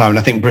at the right time. And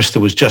I think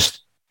Bristol was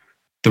just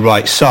the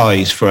right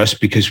size for us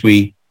because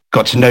we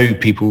got to know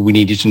people we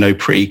needed to know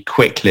pretty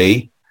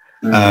quickly.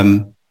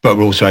 But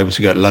we're also able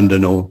to go to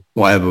London or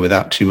whatever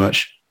without too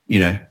much, you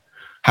know,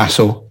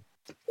 hassle.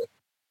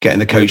 Getting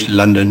the coach to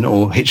London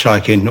or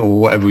hitchhiking or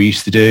whatever we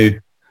used to do,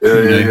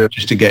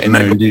 just to get in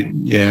there and do,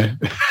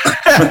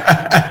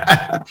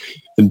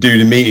 and do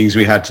the meetings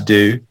we had to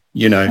do,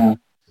 you know.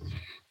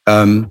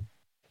 And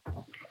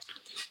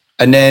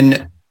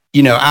then,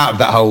 you know, out of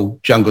that whole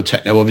jungle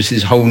techno, obviously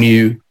this whole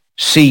new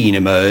scene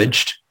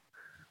emerged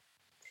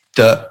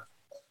that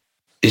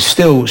is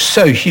still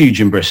so huge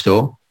in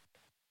Bristol.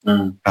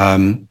 And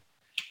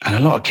a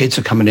lot of kids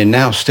are coming in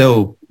now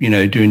still, you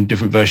know, doing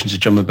different versions of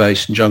drum and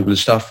bass and jungle and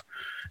stuff.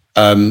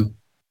 And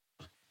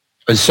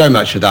so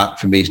much of that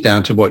for me is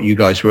down to what you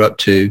guys were up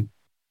to,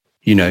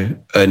 you know,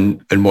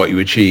 and what you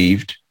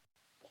achieved.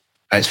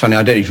 It's funny,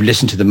 I don't know if you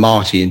listened to the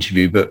Marty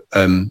interview, but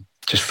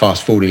just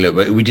fast forwarding a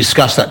little bit, we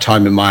discussed that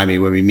time in Miami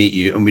when we meet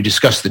you, and we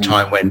discussed the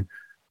time when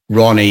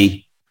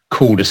Ronnie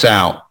called us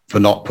out for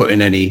not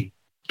putting any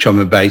drum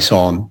and bass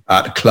on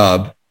at the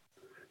club.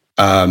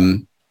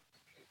 And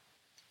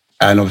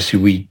obviously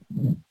we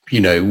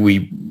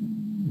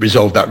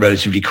resolved that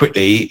relatively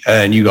quickly,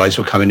 and you guys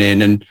were coming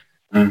in and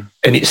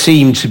it just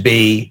seemed to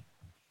be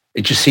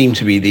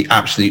the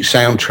absolute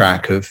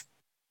soundtrack of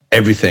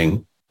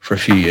everything for a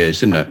few years,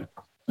 didn't it?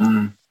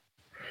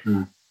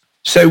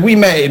 So we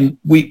met him,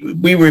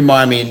 we were in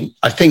Miami in,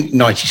 I think,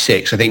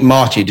 96. I think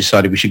Marty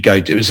decided we should go.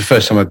 It was the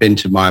first time I'd been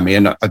to Miami,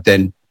 and I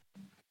then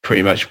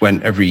pretty much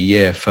went every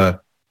year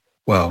for,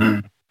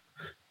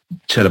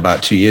 till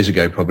about 2 years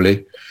ago,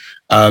 probably.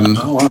 But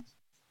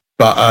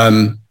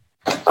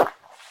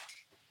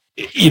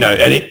you know,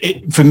 and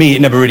it for me,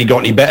 it never really got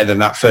any better than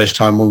that first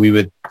time when we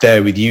were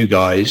there with you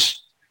guys.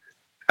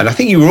 And I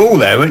think you were all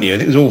there, weren't you? I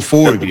think it was all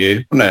 4 of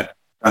you, wasn't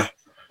it?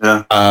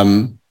 Yeah.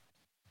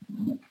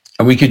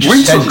 And we could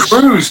just...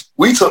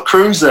 We took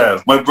Cruz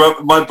there. My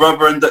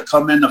brother ended up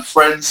coming, the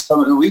friends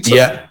coming. We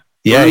took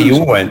you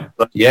all went.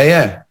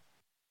 Yeah.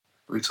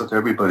 We took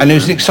everybody. And it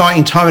was an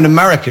exciting time in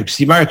America because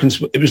the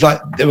Americans, it was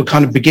like they were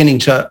kind of beginning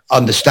to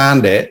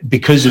understand it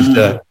because of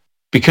the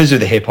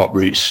hip hop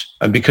roots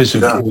and because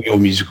of all your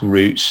musical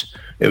roots.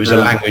 It was a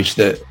language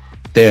that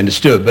they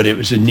understood, but it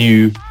was a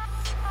new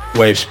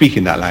way of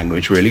speaking that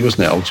language, really,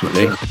 wasn't it,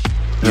 ultimately?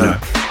 You know.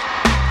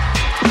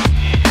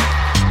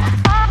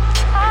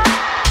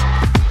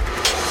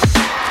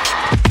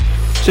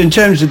 So in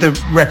terms of the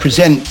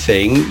represent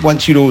thing,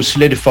 once you'd all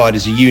solidified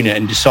as a unit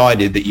and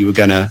decided that you were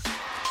going to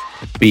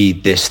be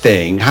this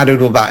thing? How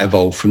did all that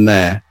evolve from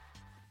there?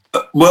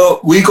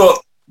 Well,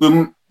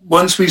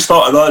 once we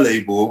started our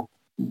label,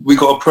 we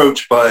got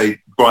approached by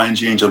Brian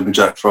G and Jumping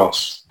Jack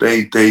Frost.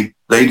 They'd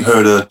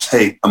heard a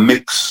tape, a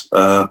mix,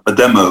 a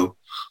demo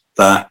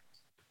that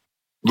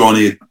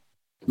Ronnie had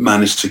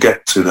managed to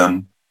get to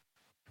them,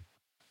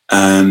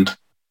 and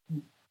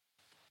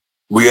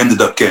we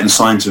ended up getting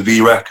signed to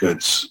V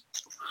Records.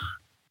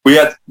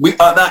 At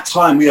that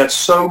time we had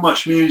so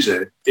much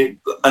music, and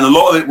a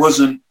lot of it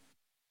wasn't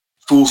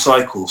full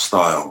cycle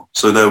style.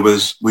 So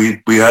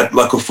we had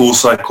like a full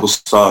cycle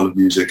style of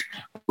music.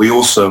 We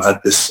also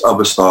had this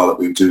other style that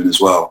we were doing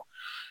as well,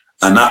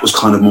 and that was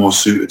kind of more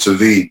suited to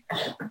V.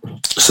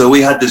 So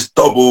we had this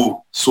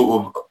double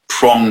sort of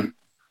prong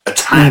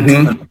attack,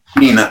 and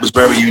that was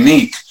very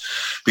unique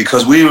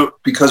because we were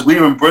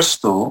in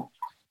Bristol,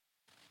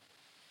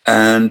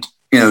 and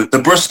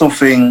the Bristol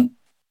thing,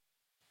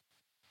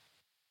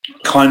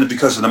 kind of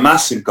because of the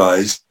Massive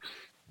guys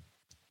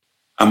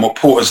and what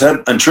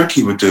Portishead and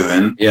Tricky were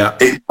doing,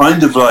 it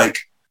kind of like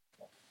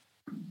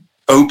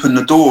opened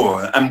the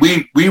door, and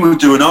we were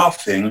doing our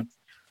thing,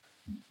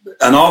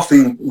 and our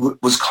thing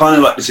was kind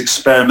of like this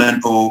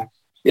experimental.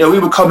 We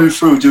were coming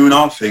through doing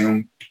our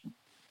thing,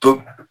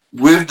 but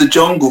with the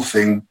jungle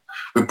thing,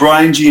 with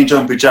Brian G and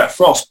Jumping Jack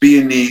Frost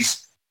being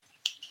these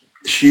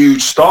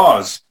huge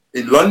stars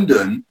in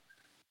London,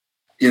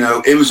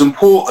 it was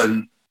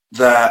important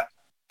that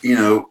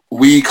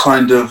we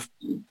kind of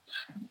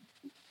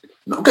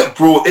not get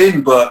brought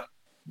in, but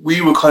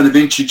we were kind of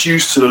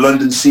introduced to the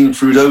London scene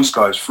through those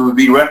guys, through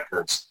V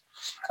Records.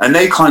 And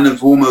they kind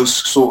of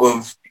almost sort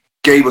of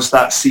gave us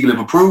that seal of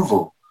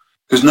approval.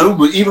 Because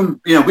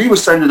we were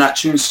sending that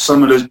tunes to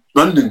some of the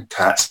London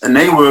cats, and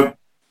they weren't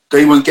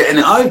getting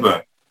it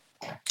either.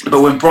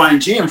 But when Brian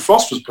G and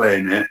Frost was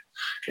playing it,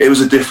 it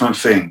was a different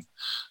thing.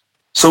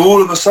 So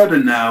all of a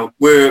sudden now,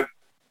 the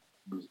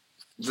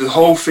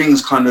whole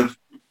thing's kind of,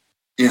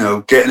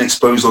 getting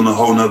exposed on a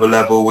whole nother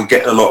level. We're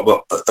getting a lot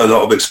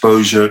of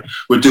exposure.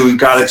 We're doing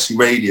Galaxy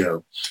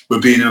Radio.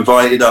 We're being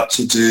invited up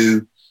to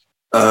do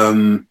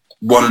One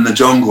in the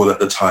Jungle at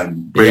the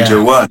time,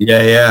 Radio 1.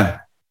 Yeah.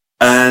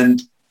 And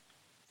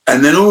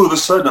then all of a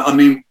sudden,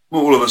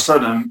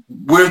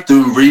 we're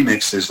doing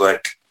remixes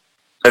like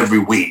every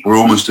week. We're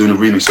almost doing a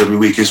remix every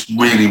week. It's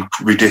really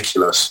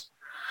ridiculous.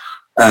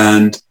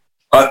 And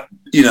I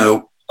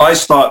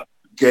start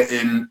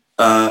getting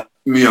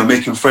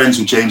making friends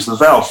with James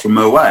Lavelle from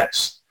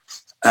MoX,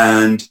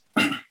 and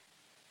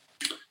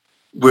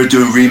we're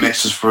doing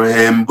remixes for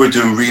him. We're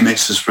doing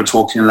remixes for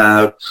Talking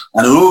Loud,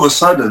 and all of a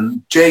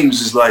sudden,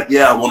 James is like,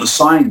 "Yeah, I want to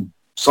sign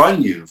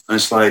you." And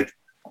it's like,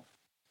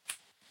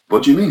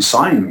 "What do you mean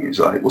sign me?" He's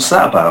like, "What's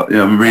that about?"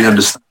 I'm really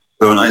understanding.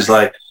 And he's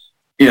like,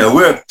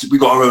 we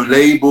got our own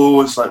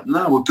label. It's like,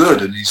 "No, we're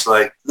good." And he's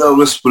like, "No,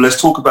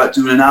 let's talk about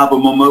doing an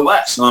album on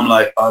MoX." And I'm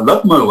like, "I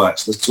love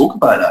MoX. Let's talk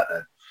about that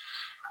then."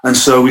 And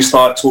so we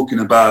start talking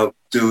about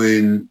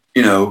doing,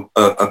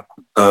 a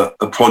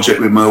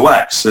project with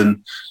MoX,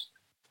 and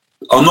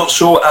I'm not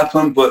sure what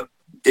happened, but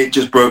it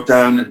just broke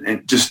down and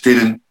it just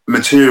didn't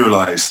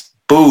materialize.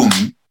 Boom,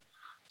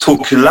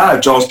 Talking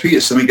Loud, Giles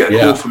Peterson. We get a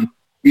call from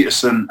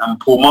Peterson and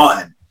Paul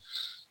Martin.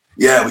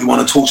 "Yeah, we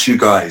want to talk to you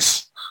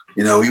guys.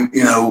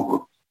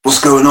 What's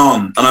going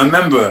on?" And I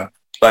remember,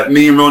 like,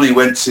 me and Ronnie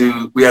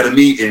we had a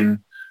meeting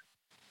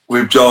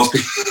with Giles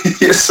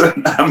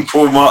Peterson and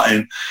Paul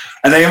Martin,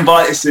 and they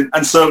invite us in.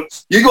 And so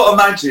you got to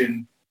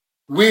imagine,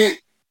 we're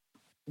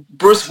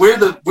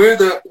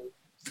the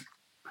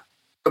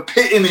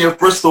epitome of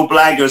Bristol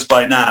blaggers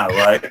by now,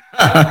 right?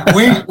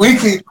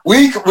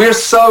 We're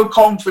so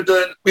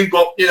confident. We've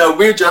got,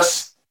 we're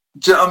just,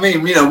 do you know what I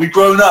mean? We've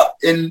grown up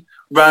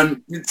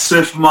around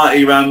Surf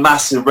Mighty, around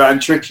Massive,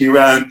 around Tricky,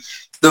 around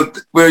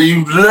where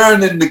you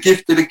learn in the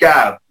gift of the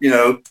gab.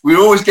 We're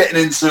always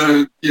getting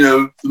into,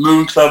 the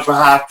Moon Club for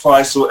half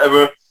price or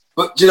whatever.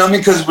 But do you know what I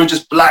mean? Because we're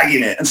just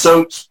blagging it. And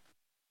so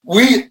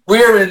we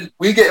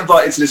get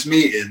invited to this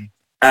meeting,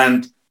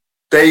 and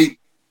me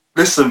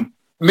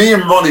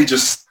and Ronnie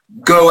just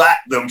go at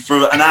them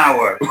for an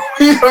hour.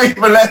 We don't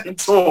even let them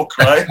talk,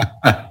 right?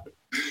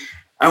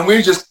 And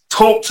we just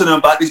talk to them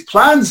about these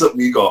plans that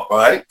we got,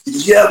 right?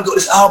 Yeah, we've got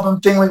this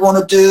album thing we want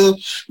to do.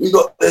 We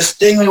got this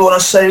thing we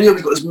want to say.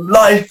 We've got this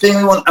live thing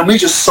we want. And we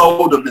just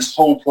sold them this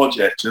whole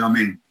project, you know what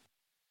I mean?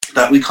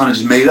 That we kind of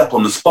just made up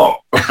on the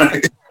spot,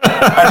 right?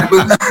 And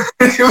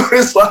it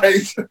was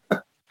like...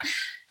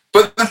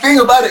 But the thing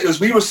about it was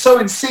we were so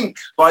in sync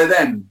by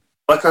then.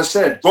 Like I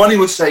said, Ronnie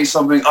would say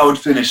something, I would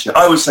finish it.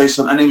 I would say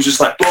something, and it was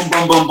just like boom,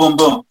 boom, boom, boom,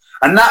 boom.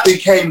 And that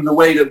became the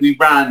way that we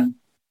ran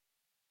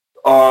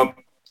our...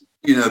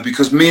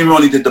 because me and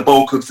Ronnie did the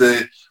bulk of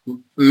the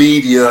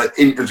media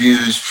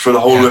interviews for the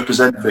whole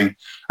Represent thing.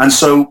 And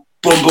so,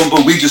 boom, boom,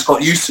 boom, we just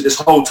got used to this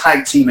whole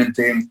tag teaming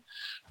thing.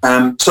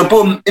 So,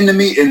 boom, in the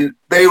meeting,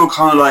 they were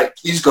kind of like,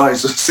 these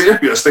guys are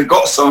serious. They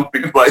got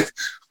something, like,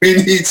 we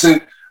need to...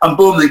 And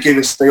boom,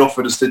 they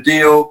offered us the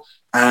deal.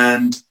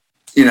 And,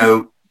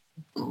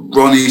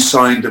 Ronnie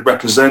signed to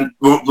represent.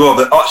 Well,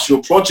 the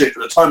actual project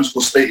at the time was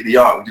called State of the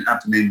Art. We didn't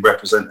have the name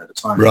Represent at the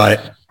time, Right?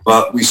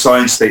 But we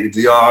signed State of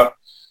the Art,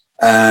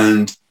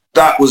 and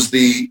that was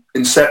the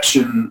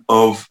inception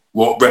of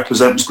what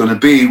Represent was going to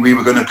be. We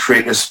were going to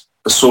create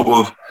a sort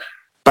of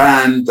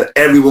band that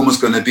everyone was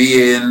going to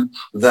be in,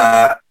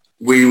 that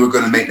we were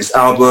going to make this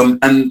album,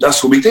 and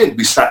that's what we did.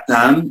 We sat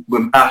down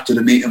after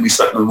the meeting. We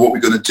sat down what we're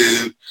going to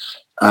do,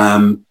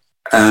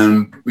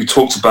 and we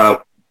talked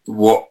about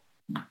what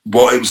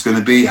it was going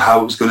to be,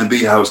 how it was going to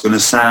be, how it's going to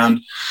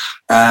sound.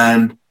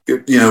 And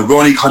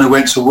Ronnie kind of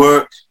went to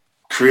work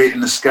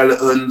creating the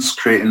skeletons,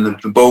 creating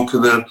the bulk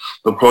of the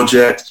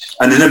project,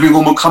 and then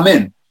everyone would come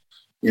in.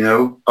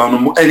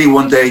 On any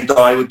one day,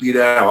 Di would be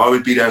there, I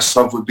would be there,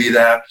 Sub would be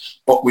there.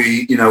 But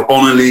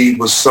Honor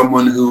was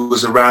someone who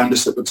was around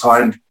us at the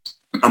time,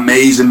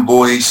 amazing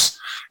voice,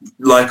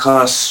 like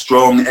us,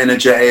 strong,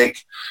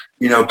 energetic,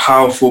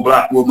 powerful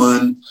black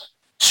woman.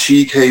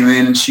 She came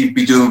in and she'd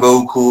be doing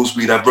vocals.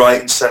 We'd have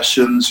writing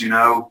sessions,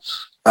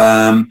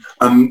 and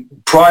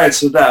prior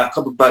to that,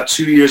 about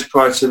 2 years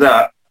prior to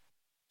that,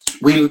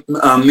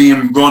 me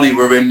and Ronnie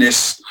were in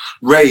this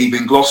rave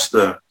in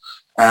Gloucester.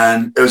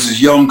 And there was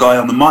this young guy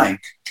on the mic,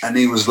 and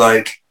he was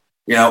like,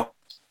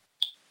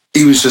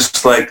 he was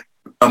just like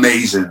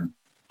amazing,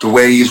 the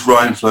way his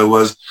rhyme flow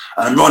was.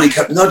 And Ronnie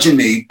kept nudging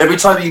me. Every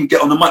time he would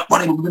get on the mic,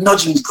 Ronnie would be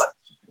nudging me. He's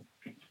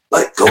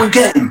like, go and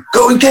get him,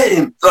 go and get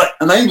him.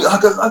 And I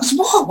go,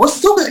 what? What's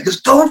he talking about? He goes,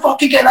 go and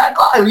fucking get that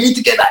guy. We need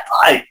to get that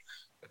guy.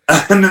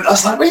 And I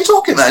was like, what are you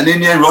talking about?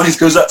 And then Ronnie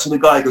goes up to the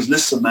guy, goes,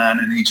 listen, man.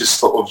 And he just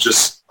sort of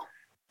just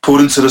pulled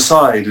him to the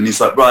side, and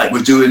he's like, right,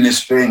 we're doing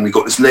this thing. We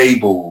got this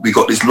label. We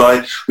got this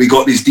we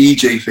got this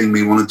DJ thing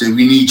we want to do.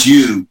 We need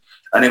you.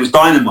 And it was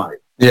Dynamite.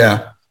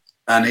 Yeah.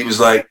 And he was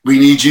like, we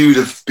need you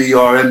to be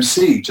our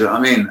MC. Do you know what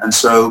I mean? And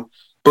so,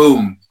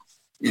 boom,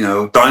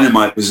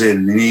 Dynamite was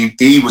in, and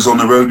he was on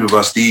the road with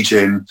us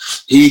DJing.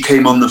 He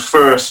came on the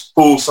first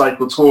full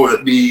cycle tour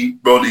that me,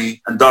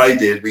 Ronnie, and Di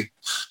did. We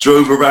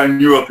drove around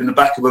Europe in the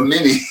back of a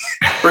Mini.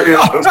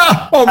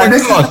 Oh my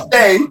God.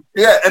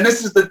 And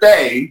this is the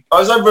day. I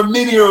was over a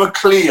Mini or a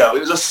Clio.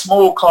 It was a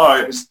small car.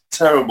 It was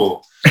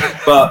terrible.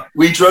 But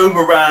we drove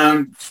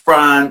around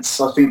France.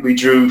 I think we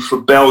drove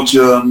for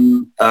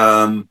Belgium.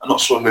 I'm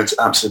not sure we went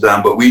to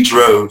Amsterdam, but we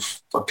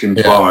drove fucking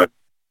far.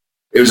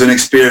 It was an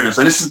experience.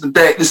 And this is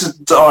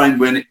the time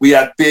when we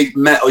had big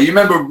metal. You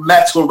remember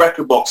metal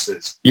record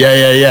boxes?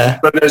 Yeah.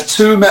 But there's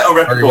 2 metal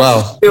record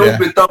boxes filled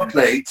with dub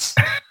plates,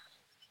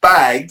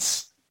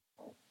 bags,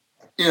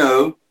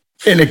 In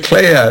a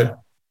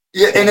Clio.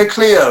 Yeah, in a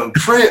Clio.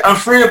 3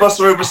 of us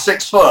are over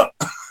 6 foot.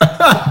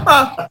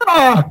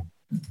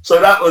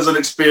 So that was an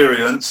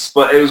experience,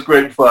 but it was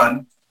great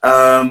fun.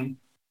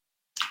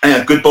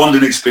 Good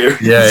bonding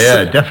experience.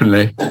 Yeah,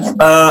 definitely. And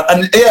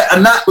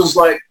that was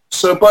like,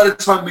 so by the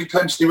time we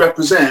came to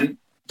Represent,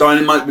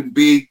 Dynamite would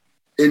be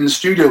in the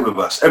studio with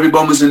us.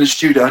 Everyone was in the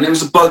studio, and it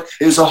was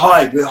a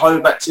hive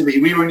of activity.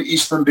 We were in the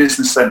Eastern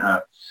Business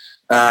Centre,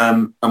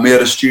 and we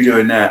had a studio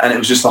in there, and it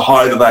was just a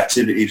hive of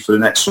activity for the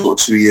next sort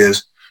of 2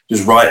 years,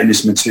 just writing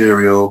this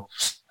material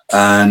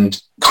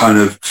and kind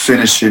of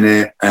finishing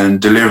it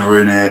and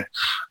delivering it.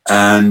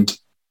 And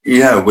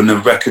when the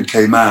record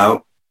came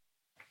out,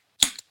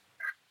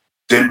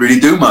 didn't really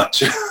do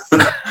much.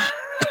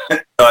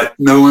 Like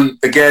no one,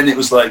 again, it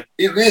was like,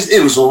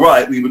 it was all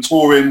right. We were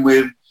touring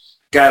with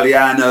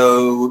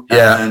Galliano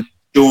and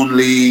Sean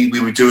Lee. We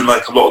were doing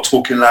like a lot of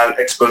Talking Loud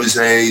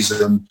exposés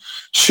and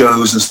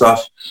shows and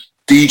stuff,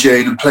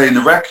 DJing and playing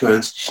the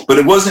records. But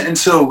it wasn't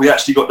until we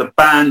actually got the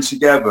band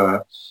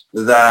together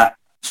that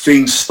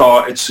things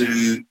started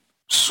to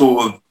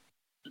sort of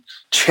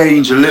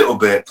change a little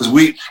bit, because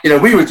we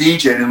were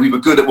DJing and we were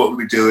good at what we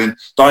were doing.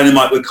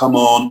 Dynamite would come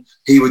on,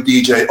 he would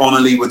DJ,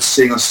 Only would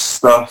sing us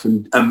stuff,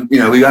 and we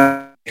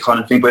had that kind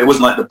of thing, but it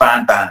wasn't like the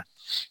band.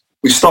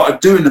 We started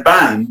doing the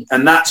band,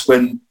 and that's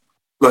when,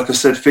 like I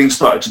said, things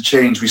started to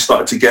change. We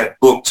started to get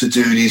booked to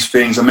do these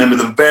things. I remember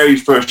the very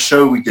first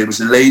show we did was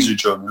in Laser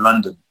Drum in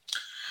London,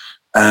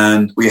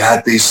 and we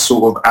had these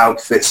sort of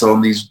outfits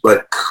on, these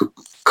like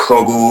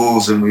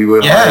goggles, and we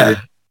were and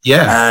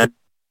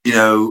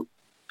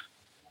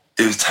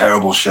it was a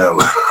terrible show.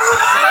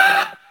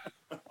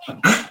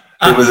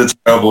 It was a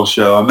terrible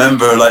show. I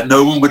remember, like,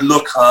 no one would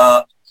look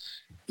up.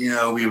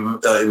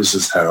 It was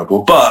just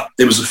terrible. But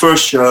it was the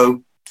first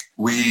show.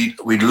 We'd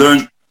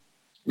learned,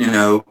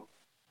 a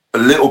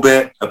little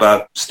bit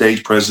about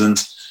stage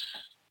presence.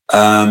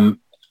 And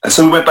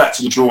so we went back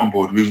to the drawing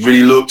board. We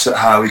really looked at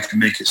how we could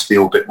make it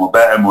feel a bit more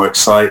better, more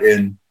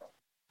exciting.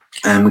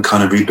 And we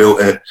kind of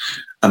rebuilt it.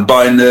 And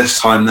by this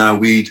time now,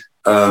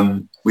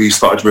 we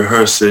started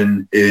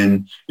rehearsing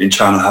in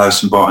Channel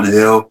House in Barton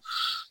Hill,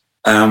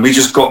 and we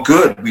just got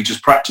good. We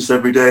just practiced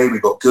every day. We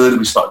got good, and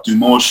we started doing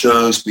more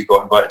shows. We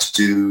got invited to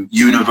do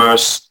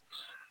Universe,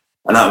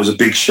 and that was a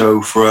big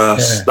show for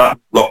us. Yeah. That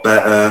was a lot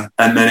better.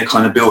 And then it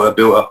kind of built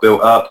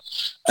up.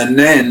 And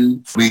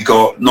then we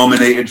got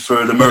nominated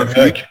for the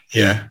Mercury.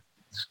 Yeah.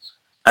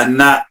 And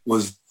that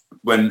was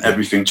when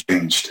everything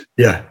changed.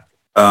 Yeah.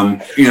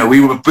 We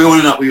were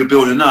building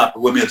up,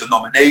 but when we had the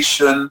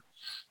nomination,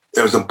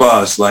 there was a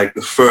buzz, like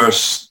the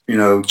first,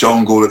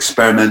 jungle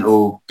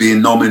experimental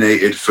being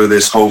nominated for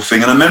this whole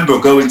thing. And I remember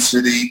going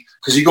to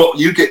because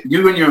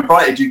when you're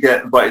invited, you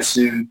get invited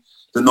to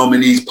the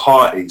nominees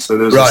party. So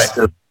there's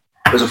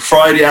a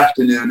Friday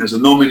afternoon, there's a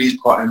nominees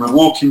party, and we're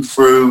walking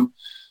through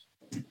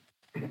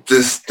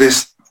this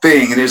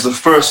thing, and it was the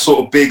first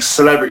sort of big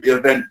celebrity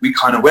event we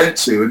kind of went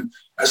to, and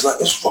I was like,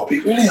 there's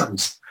Robbie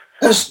Williams,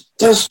 there's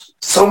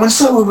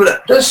so-and-so over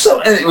there, there's so,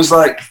 and it was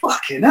like,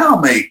 fucking hell,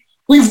 mate,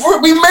 we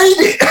made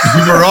it.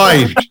 You've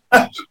arrived.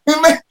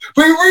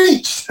 we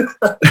reached.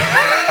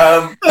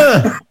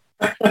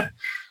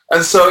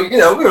 And so, we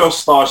were all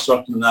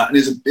starstruck and that, and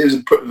it was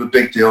a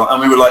big deal,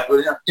 and we were like,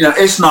 well,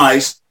 it's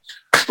nice,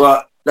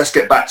 but let's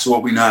get back to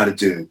what we know how to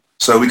do.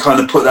 So we kind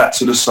of put that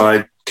to the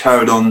side,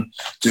 carried on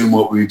doing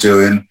what we were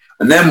doing.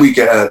 And then we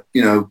get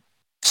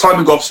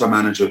Simon Goff's our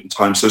manager at the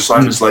time. So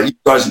Simon's like, you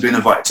guys have been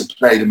invited to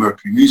play the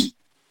Mercury Music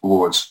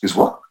Awards. He goes,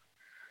 what?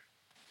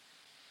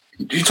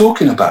 What are you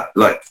talking about?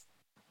 Like,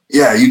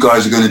 yeah, you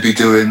guys are going to be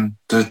doing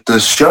the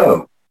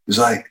show. He's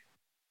like,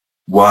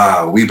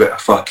 wow, we better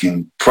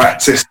fucking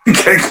practice and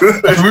get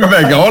good. We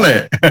better go on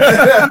it.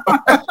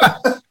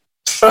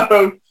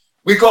 So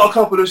we got a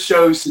couple of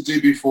shows to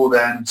do before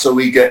then. So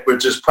we're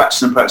just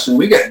practicing.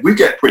 We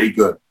get pretty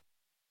good.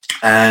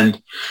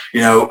 And,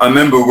 I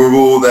remember we're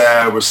all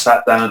there, we're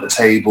sat down at the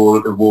table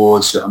at the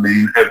awards,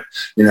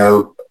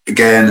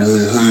 again,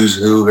 who's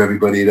who,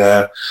 everybody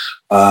there.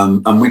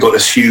 And we got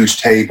this huge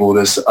table,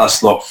 there's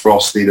us lot,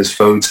 Frosty, there's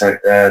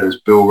Photech there,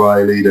 there's Bill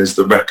Riley, there's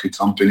the record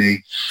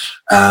company.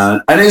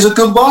 And it was a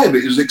good vibe,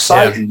 it was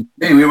exciting.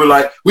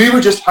 Yeah. We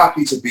were just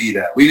happy to be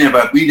there. We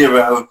never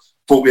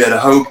thought we had a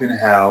hope in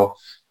hell.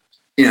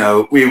 We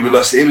were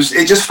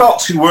it just felt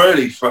too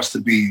early for us to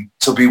be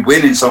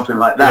winning something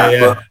like that.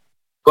 Yeah.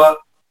 But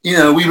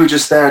we were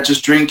just there,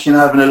 just drinking,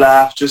 having a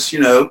laugh, just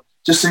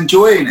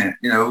enjoying it.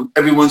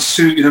 Everyone's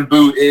suited and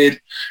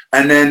booted,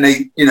 and then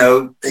they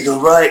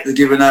go, right, they're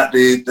giving out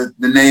the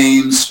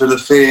names for the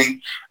thing,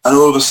 and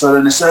all of a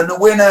sudden they said, the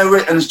winner,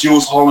 and it's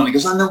Jules Holland. He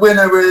goes, and the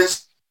winner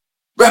is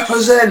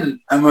Represent,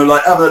 and we're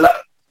like,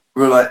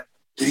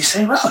 did he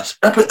say Russ?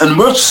 And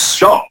we're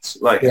shocked,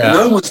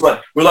 no one's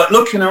like, we're like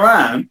looking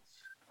around,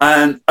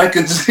 and I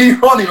could see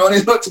Ronnie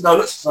looked and I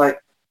looked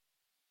like,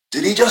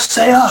 did he just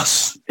say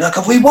us? Like,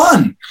 have we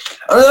won?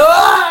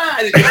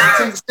 Oh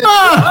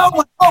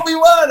my God, we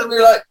won! And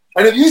we're like,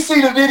 and if you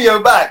see the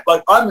video back,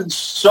 like, I'm in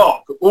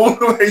shock all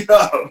the way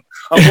up.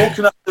 I'm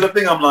walking up to the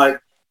thing, I'm like,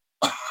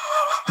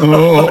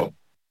 oh.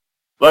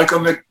 Like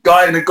I'm a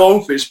guy in a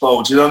goldfish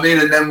bowl, do you know what I mean?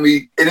 And then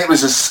it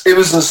was a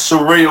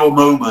surreal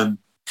moment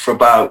for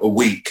about a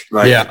week.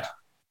 Like,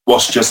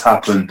 what's just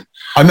happened?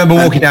 I remember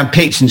walking down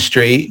Picton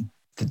Street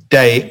the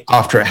day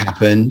after it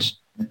happened.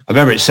 I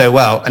remember it so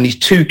well. And these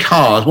two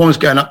cars, one was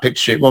going up Picton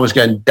Street, one was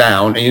going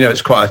down. And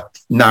it's quite a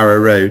narrow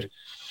road.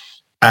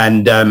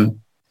 And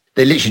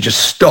they literally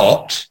just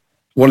stopped.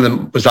 One of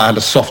them had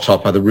a soft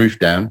top, had the roof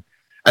down.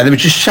 And they were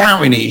just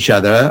shouting at each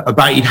other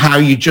about how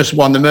you just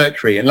won the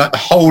Mercury. And like the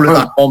whole of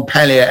that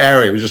Montpellier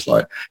area was just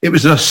like, it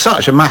was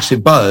such a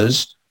massive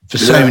buzz for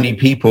so many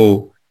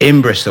people in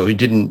Bristol who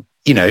didn't,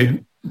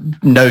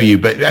 know you,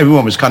 but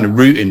everyone was kind of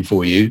rooting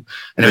for you.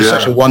 And it was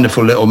such a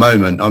wonderful little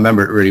moment. I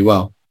remember it really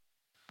well.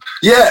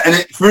 Yeah, and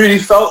it really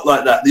felt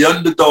like that. The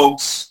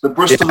underdogs, the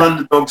Bristol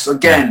underdogs,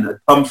 again, had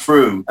come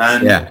through.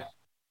 And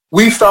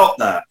we felt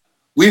that.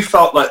 We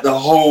felt like the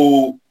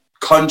whole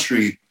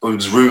country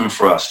was rooting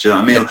for us, do you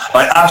know what I mean?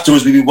 Like,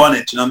 afterwards, we won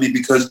it, do you know what I mean?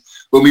 Because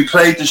when we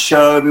played the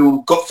show,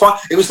 everyone got fun.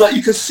 It was like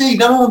you could see,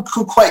 no one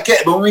could quite get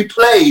it, but when we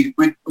played,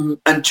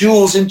 and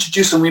Jules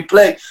introduced and we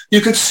played,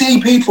 you could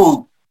see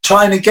people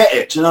trying to get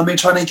it, do you know what I mean?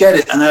 Trying to get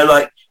it. And they're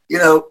like,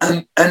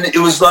 and it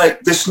was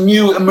like this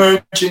new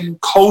emerging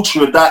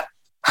culture that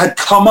had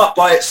come up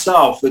by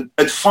itself,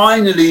 had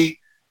finally,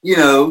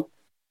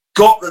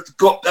 got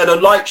a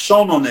light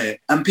shone on it,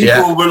 and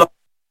people were like,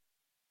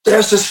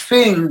 there's this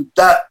thing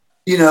that,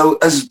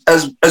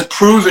 has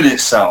proven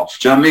itself.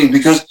 Do you know what I mean?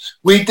 Because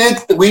we did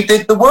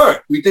the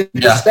work, we did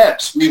the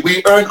steps,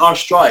 we earned our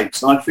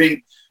stripes. And I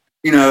think,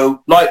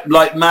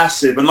 like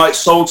Massive and like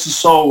Soul to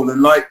Soul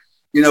and like,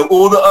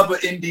 all the other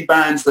indie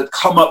bands that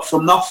come up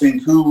from nothing,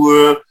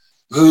 who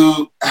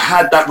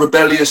had that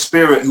rebellious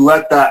spirit, who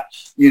had that,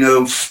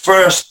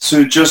 first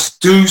to just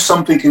do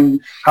something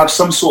and have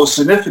some sort of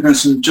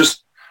significance and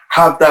just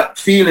have that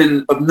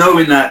feeling of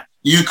knowing that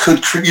you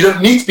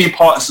don't need to be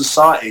part of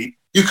society.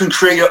 You can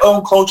create your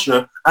own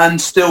culture and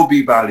still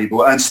be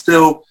valuable, and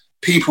still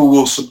people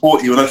will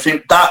support you. And I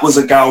think that was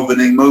a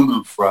galvanizing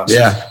moment for us.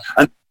 Yeah.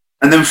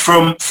 And then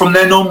from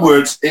then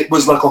onwards, it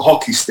was like a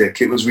hockey stick.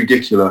 It was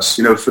ridiculous.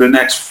 For the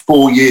next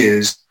 4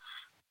 years,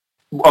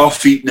 our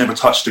feet never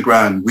touched the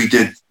ground. We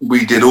did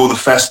all the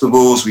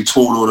festivals. We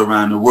toured all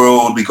around the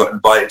world. We got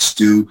invited to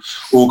do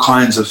all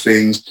kinds of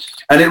things.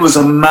 And it was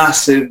a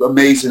massive,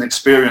 amazing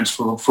experience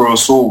for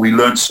us all. We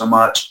learned so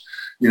much.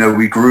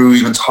 We grew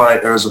even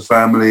tighter as a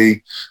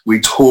family. We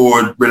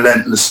toured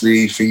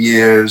relentlessly for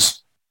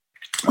years.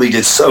 We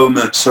did so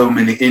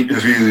many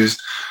interviews.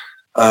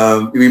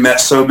 We met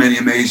so many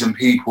amazing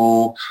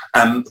people,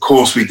 and of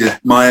course we did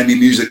Miami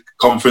Music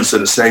Conference at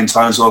the same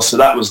time as well. So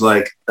that was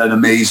like an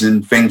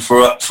amazing thing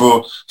for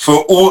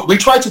all. We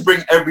tried to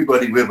bring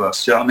everybody with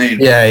us. You know what I mean?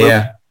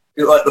 Yeah.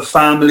 Like the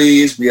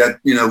families, we had,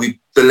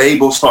 the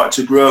label started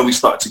to grow. We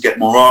started to get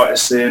more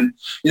artists in.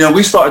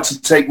 We started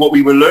to take what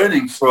we were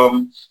learning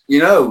from,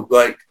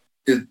 like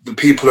the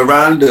people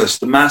around us,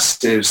 the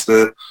mastiffs,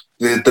 the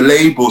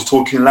labels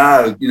Talking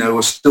Loud,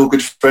 we're still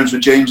good friends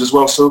with James as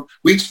well. So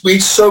we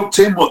soaked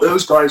in what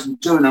those guys were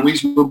doing, and we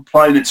were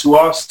applying it to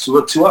us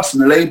in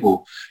the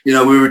label. We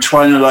were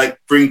trying to like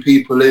bring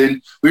people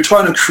in. We were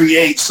trying to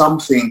create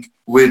something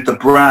with the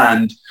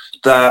brand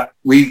that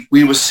we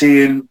were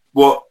seeing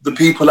what the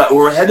people that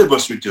were ahead of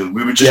us were doing.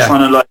 We were just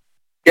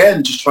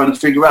trying to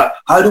figure out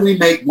how do we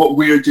make what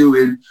we're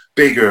doing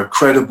bigger,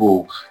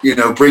 credible,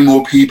 bring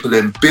more people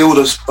in, build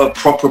a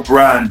proper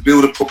brand,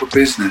 build a proper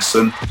business.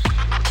 And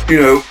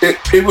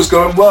it was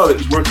going well. It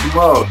was working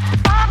well.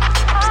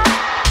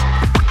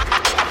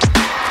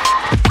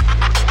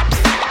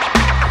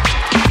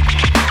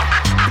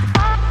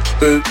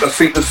 I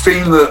think the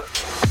thing that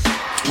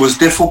was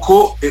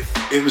difficult,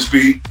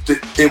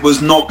 it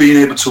was not being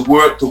able to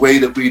work the way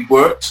that we'd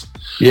worked.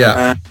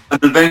 Yeah.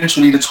 And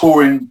eventually the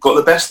touring got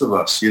the best of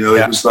us. It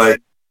was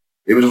like,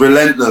 it was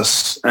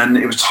relentless and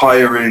it was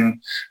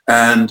tiring.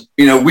 And,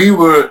 we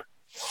weren't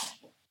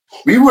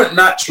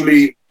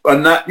naturally,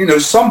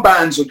 some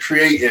bands are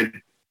created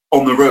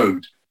on the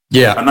road.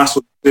 Yeah. And that's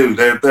what they do.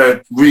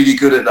 They're really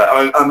good at that.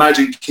 I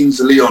imagine Kings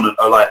of Leon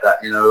are like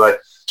that,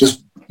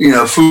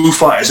 Foo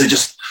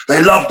Fighters,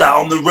 they love that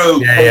on the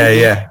road.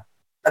 Yeah.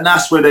 And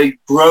that's where they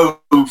grow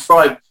and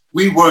thrive.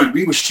 We weren't.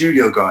 We were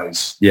studio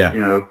guys.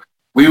 Yeah.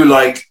 We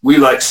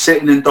like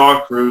sitting in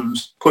dark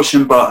rooms,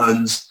 pushing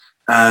buttons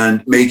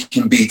and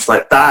making beats.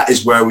 Like that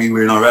is where we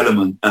were in our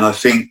element. And I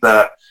think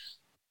that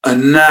a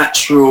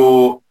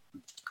natural,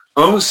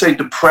 I won't say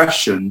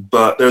depression,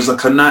 but there's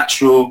like a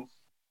natural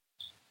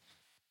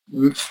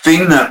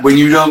thing that when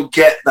you don't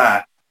get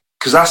that,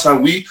 because that's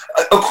how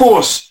of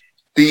course,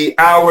 the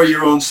hour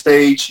you're on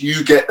stage,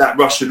 you get that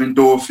rush of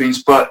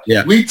endorphins, but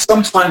we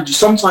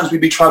sometimes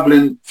we'd be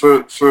traveling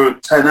for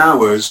 10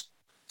 hours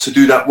to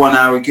do that 1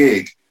 hour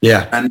gig.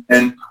 Yeah.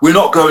 And we're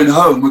not going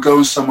home, we're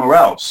going somewhere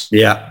else.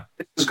 Yeah.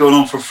 This is going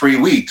on for 3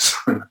 weeks.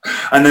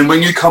 And then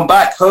when you come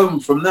back home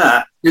from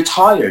that, you're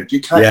tired.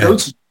 You can't go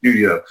to the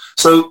studio.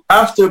 So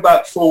after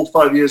about 4 or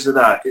 5 years of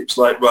that, it's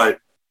like, right,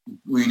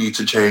 we need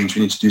to change.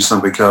 We need to do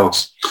something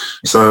else.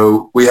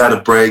 So we had a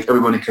break.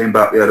 Everybody came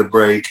back. We had a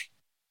break.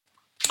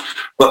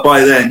 But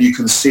by then you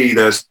can see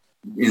there's,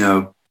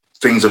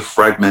 things are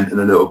fragmented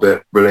a little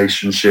bit.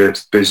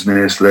 Relationships,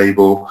 business,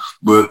 label,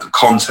 work, the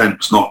content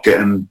was not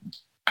getting,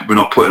 we're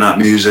not putting out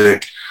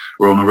music.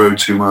 We're on the road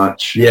too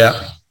much.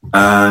 Yeah.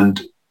 And,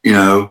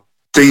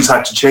 things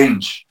had to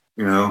change,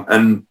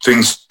 and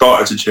things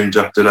started to change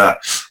after that.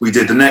 We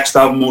did the next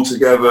album all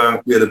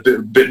together. We had a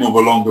bit more of a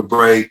longer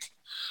break.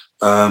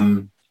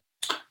 But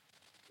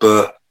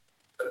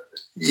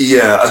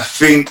yeah, I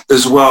think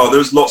as well,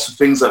 there's lots of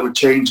things that were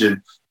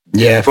changing.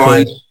 Yeah.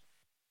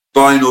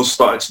 Vinyl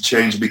started to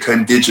change, it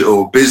became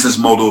digital. Business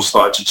models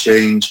started to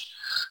change.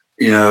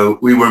 We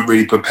weren't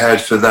really prepared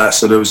for that.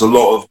 So there was a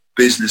lot of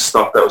business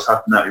stuff that was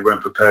happening that we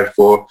weren't prepared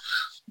for.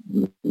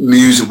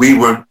 Music, we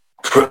weren't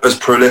as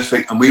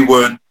prolific, and we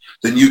weren't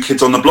the new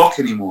kids on the block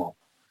anymore.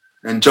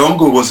 And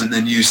jungle wasn't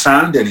the new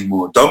sound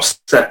anymore.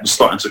 Dubstep was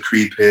starting to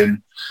creep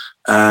in,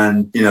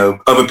 and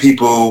other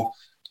people.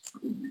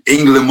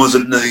 England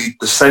wasn't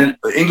the center.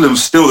 England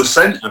was still the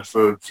center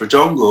for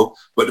jungle,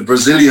 but the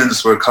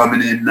Brazilians were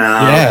coming in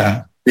now.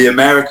 Yeah. The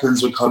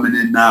Americans were coming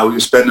in now. We were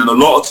spending a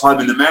lot of time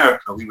in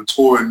America. We were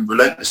touring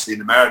relentlessly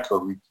in America.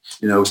 We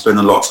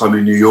spending a lot of time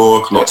in New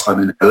York, a lot of time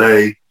in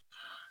LA,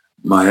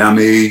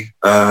 Miami,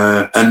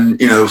 and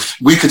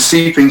we could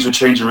see things were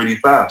changing really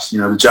fast.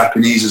 The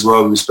Japanese as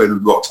well. We were spending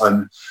a lot of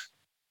time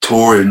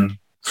touring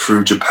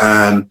through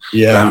Japan,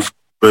 down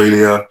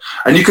Australia,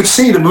 and you could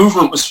see the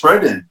movement was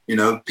spreading.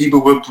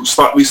 People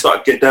we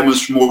started to get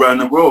demos from all around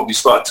the world. We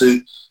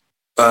started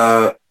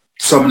to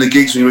some of the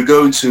gigs we were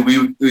going to.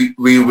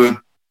 We were,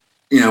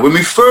 when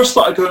we first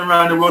started going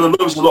around the world,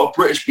 there was a lot of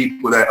British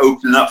people there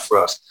opening up for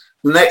us.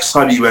 The next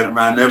time you went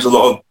around, there was a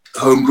lot of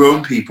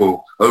homegrown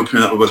people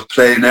opening up with us,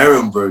 playing their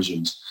own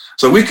versions.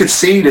 So we could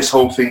see this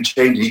whole thing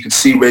changing. You could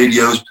see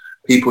radios,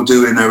 people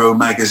doing their own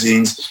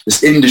magazines.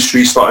 This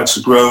industry started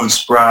to grow and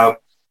sprout.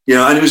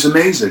 And it was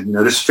amazing.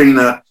 This thing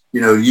that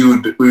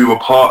we were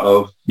part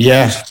of.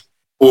 Yeah.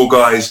 4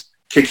 guys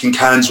kicking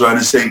cans around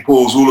in St.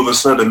 Paul's. All of a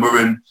sudden, we're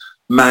in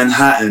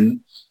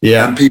Manhattan.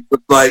 Yeah. And people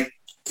were like,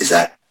 "Is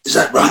that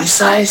Ronnie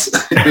Size?"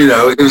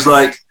 It was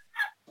like,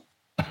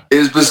 it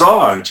was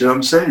bizarre. Do you know what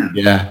I'm saying?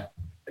 Yeah.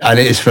 And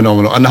it is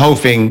phenomenal. And the whole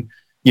thing,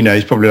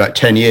 it's probably like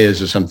 10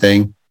 years or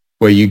something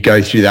where you go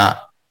through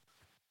that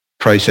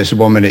process.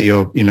 1 minute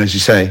you're, as you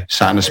say,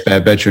 sat in a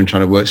spare bedroom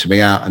trying to work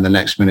something out, and the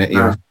next minute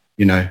you're,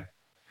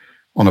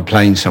 on a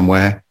plane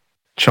somewhere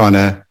trying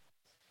to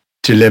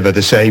deliver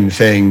the same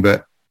thing,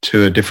 but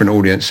to a different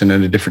audience and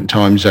in a different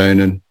time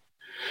zone.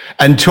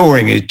 And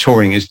touring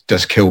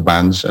does kill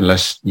bands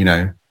unless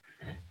they're,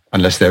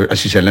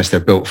 as you said, unless they're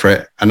built for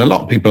it. And a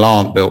lot of people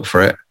aren't built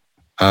for it.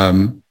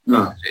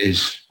 No. It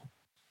is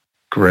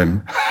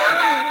grim.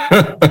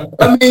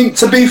 I mean,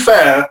 to be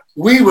fair,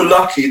 we were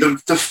lucky. The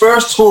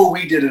first tour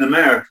we did in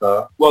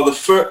America,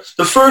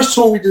 the first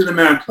tour we did in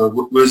America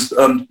was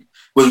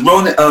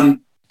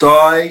Ron,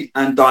 Die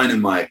and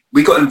Dynamite.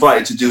 We got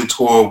invited to do a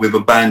tour with a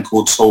band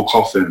called Soul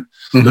Coffin.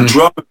 Mm-hmm. The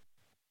drummer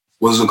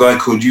was a guy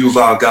called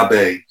Yuval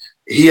Gabe.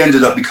 He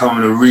ended up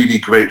becoming a really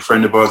great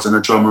friend of ours and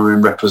a drummer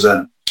in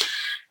Represent.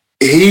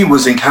 He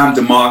was in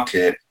Camden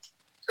Market,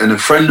 and a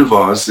friend of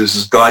ours, there's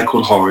this guy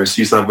called Horace,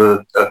 he used to have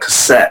a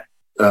cassette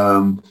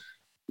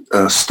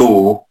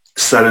store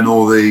selling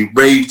all the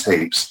rave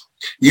tapes.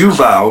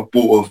 Yuval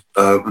bought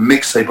a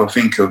mixtape, I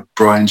think, of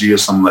Brian G or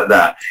something like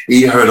that.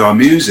 He heard our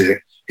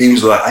music. He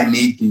was like, I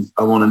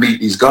want to meet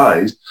these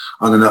guys.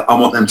 I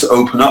want them to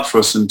open up for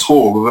us and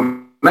tour with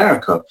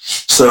America.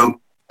 So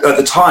at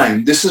the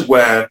time, this is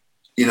where,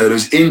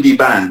 those indie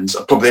bands,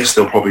 they're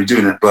still probably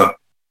doing it, but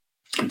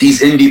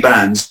these indie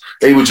bands,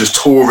 they would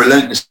just tour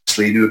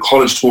relentlessly, do a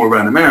college tour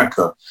around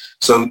America.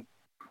 So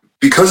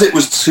because it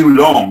was too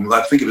long,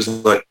 I think it was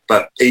like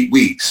about 8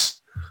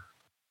 weeks,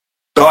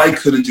 Di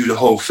couldn't do the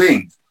whole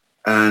thing.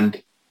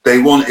 And they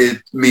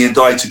wanted me and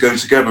Di to go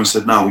together and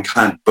said, no, we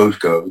can't both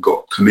go. We've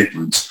got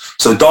commitments.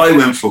 So Di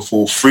went for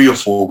 3 or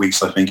 4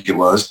 weeks, I think it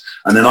was.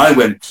 And then I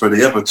went for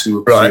the other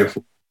 2 or 3 or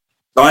 4.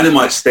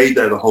 Dynamite stayed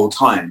there the whole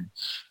time.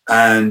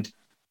 And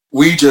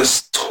we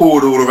just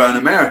toured all around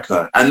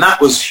America. And that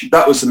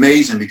was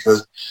amazing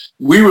because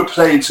we were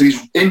playing to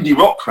these indie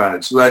rock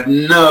crowds who had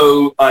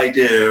no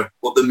idea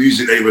what the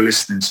music they were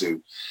listening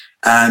to.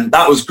 And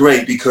that was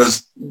great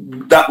because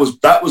that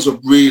was a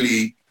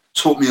really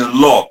taught me a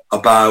lot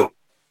about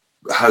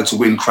how to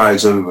win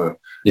crowds over.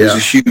 Yeah. It was a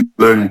huge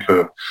learning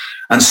curve.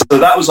 And so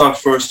that was our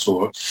first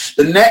tour.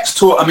 The next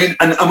tour, I mean,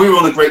 and we were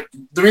on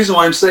the reason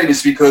why I'm saying this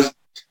is because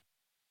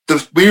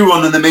we were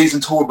on an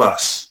amazing tour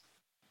bus.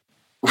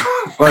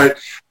 Right?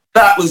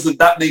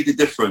 That made the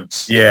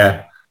difference.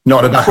 Yeah.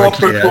 Not a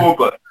proper tour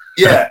bus.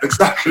 Yeah,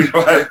 exactly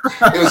right.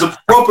 It was a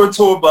proper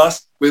tour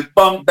bus with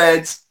bunk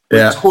beds,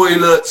 with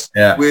toilets,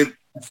 with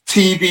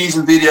TVs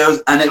and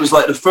videos. And it was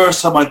like the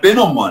first time I'd been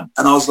on one.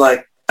 And I was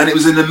like, and it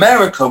was in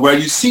America where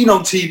you've seen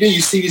on TV,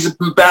 you see these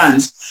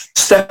bands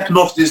stepping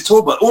off this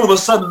tour, but all of a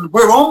sudden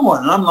we're on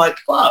one. And I'm like,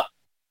 fuck,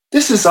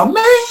 this is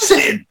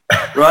amazing,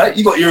 right?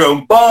 You got your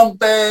own bunk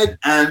bed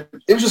and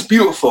it was just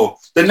beautiful.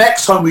 The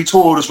next time we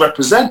toured as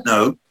Represent,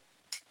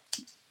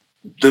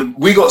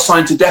 we got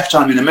signed to Def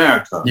Jam in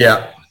America.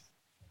 Yeah.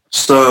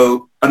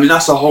 So, I mean,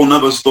 that's a whole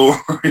nother story.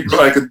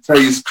 I could tell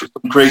you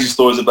some crazy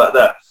stories about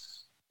that.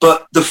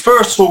 But the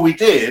first tour we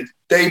did,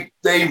 they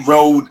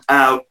rolled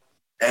out.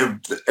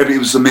 It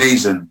was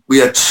amazing. We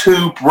had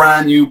 2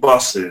 brand new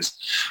buses.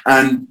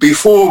 And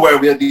before where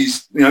we had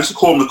these, I used to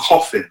call them the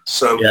coffins.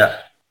 So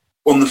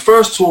on the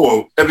first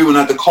tour, everyone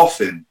had the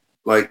coffin,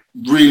 like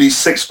really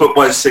 6 foot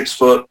by 6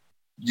 foot.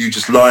 You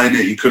just lie in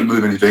it. You couldn't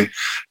move anything.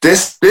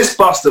 This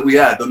bus that we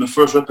had on the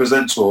first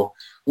Represent tour,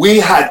 we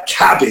had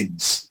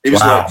cabins. It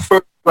was like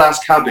first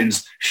class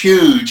cabins,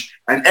 huge,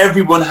 and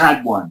everyone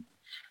had one.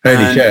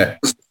 Holy shit.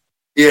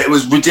 It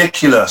was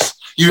ridiculous.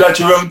 You had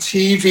your own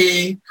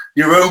TV,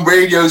 your own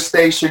radio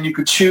station. You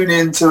could tune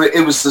into it.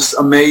 It was just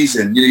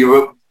amazing.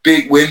 Your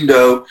big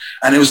window,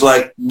 and it was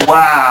like,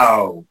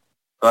 wow,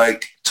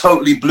 like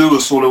totally blew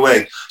us all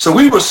away. So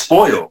we were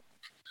spoiled.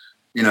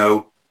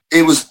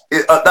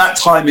 At that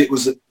time, it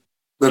was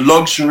the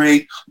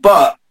luxury,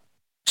 but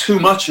too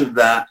much of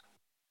that,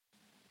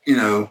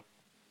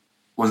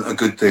 wasn't a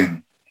good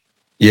thing.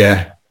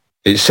 Yeah.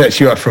 It sets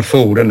you up for a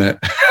fall, doesn't it?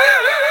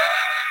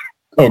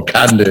 Oh,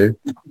 can do.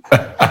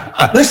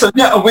 Listen,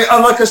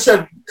 like I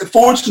said,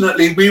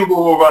 fortunately, we were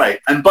all right.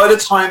 And by the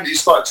time it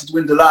started to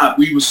dwindle out,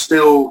 we were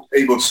still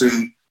able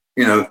to,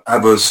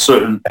 have a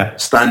certain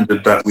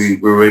standard that we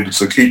were able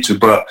to keep to.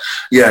 But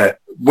yeah,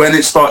 when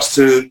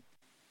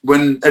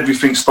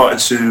everything started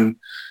to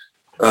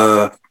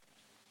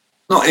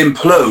not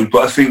implode,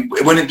 but I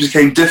think when it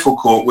became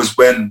difficult was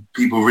when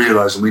people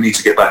realized we need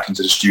to get back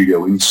into the studio.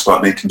 We need to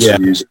start making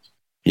some music.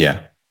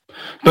 Yeah.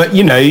 But,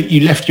 you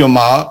left your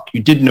mark.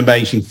 You did an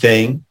amazing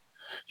thing.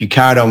 You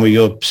carried on with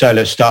your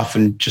solo stuff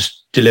and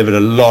just delivered a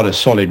lot of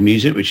solid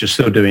music, which you're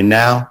still doing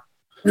now.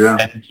 Yeah.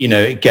 And,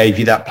 it gave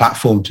you that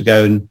platform to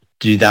go and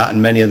do that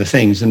and many other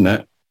things, didn't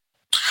it?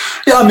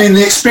 Yeah, I mean,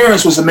 the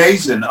experience was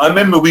amazing. I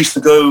remember we used to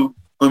go,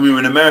 when we were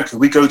in America,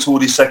 we go to all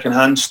these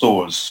secondhand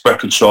stores,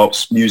 record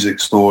shops, music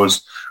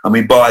stores, and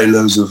we buy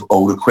loads of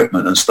old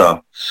equipment and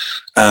stuff.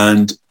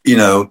 And,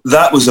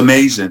 that was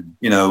amazing,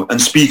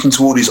 and speaking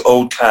to all these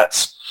old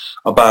cats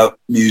about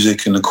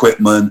music and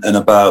equipment and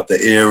about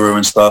the era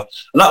and stuff.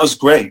 And that was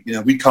great.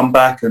 We'd come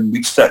back and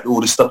we'd set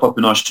all this stuff up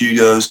in our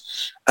studios.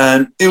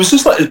 And it was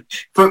just like,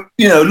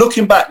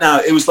 looking back now,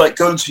 it was like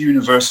going to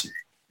university.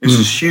 It was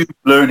a huge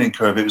learning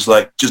curve. It was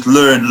like, just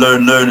learn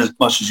as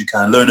much as you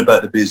can, learn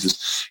about the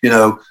business,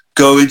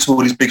 going to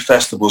all these big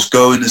festivals,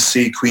 going to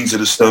see Queens of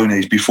the Stone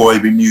Age before I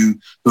even knew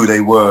who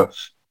they were.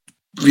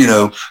 You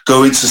know,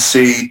 going to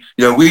see,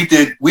 you know, we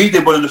did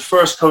one of the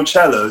first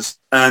Coachellas,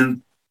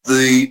 and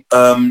the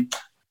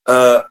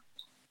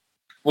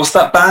what's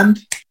that band?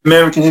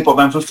 American hip hop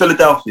band from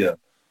Philadelphia.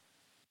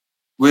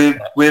 With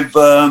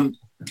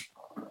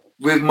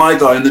my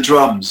guy on the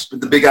drums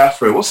with the big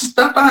afro. What's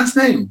that band's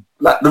name?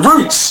 Like The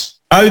Roots.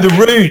 Oh, The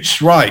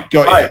Roots, right?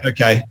 Got right. You.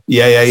 Okay.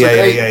 Yeah.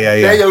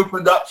 They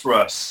opened up for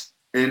us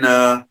in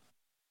one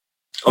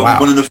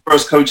of the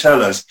first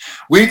Coachellas.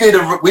 We did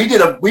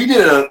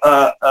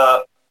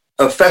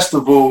a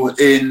festival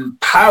in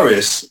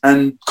Paris,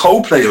 and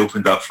Coldplay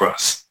opened up for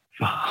us.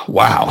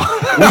 Wow.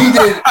 We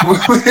did.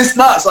 It's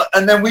nuts.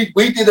 And then we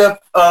did a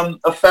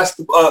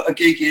festival, a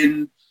gig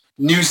in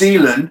New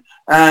Zealand,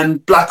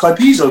 and Black Eyed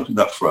Peas opened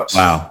up for us.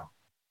 Wow.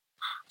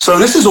 So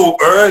this is all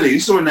early.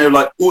 This is when they were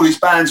like, all these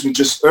bands were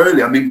just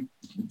early. I mean,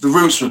 The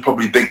Roots were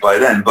probably big by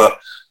then, but,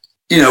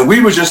 you know,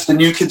 we were just the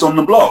new kids on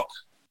the block,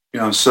 you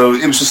know, so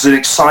it was just an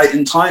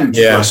exciting time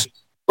for us.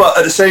 But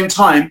at the same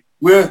time,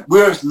 we're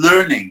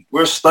learning,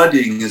 we're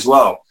studying as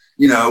well.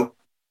 You know,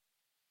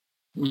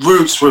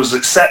 Roots was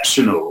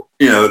exceptional.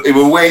 You know, they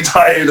were way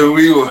tighter than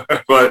we were,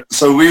 but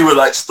so we were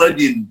like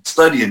studying.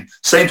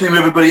 Same thing with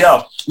everybody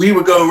else. We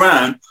would go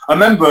around. I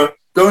remember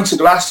going to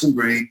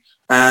Glastonbury,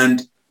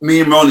 and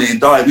me and Ronnie and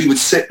Di, we would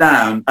sit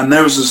down, and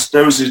there was this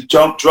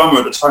drummer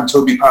at the time,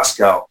 Toby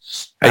Pascal.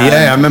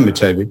 Yeah, I remember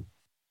Toby.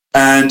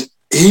 And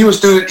he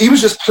was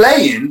just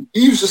playing.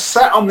 He was just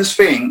sat on this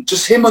thing,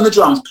 just him on the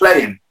drums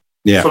playing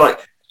for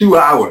like 2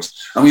 hours,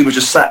 and we were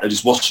just sat there,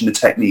 just watching the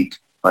technique.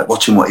 Like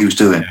watching what he was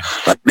doing,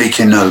 like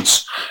making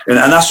notes. And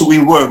that's what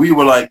we were. We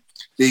were like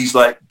these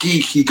like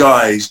geeky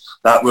guys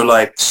that were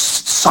like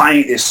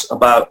scientists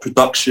about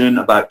production,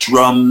 about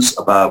drums,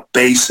 about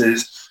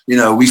basses. You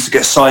know, we used to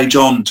get Cy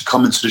John to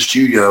come into the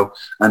studio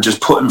and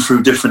just put him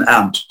through different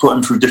amps, put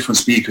him through different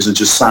speakers, and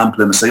just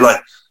sample him and say,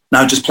 like,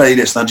 now just play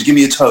this, now just give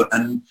me a tone.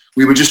 And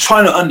we were just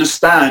trying to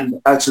understand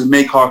how to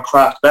make our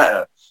craft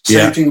better.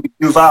 Same thing with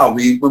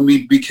Yuval. When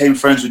we became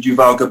friends with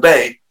Yuval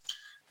Gabay,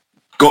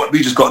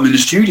 we just got him in the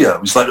studio.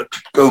 It's like,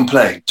 go and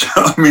play. Do you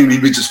know what I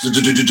mean? We just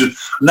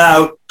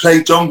now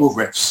play jungle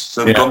riffs.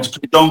 So we got him to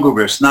play jungle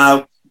riffs.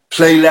 Now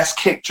play less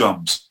kick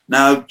drums.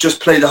 Now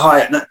just play the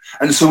hi-hat.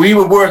 And so we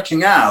were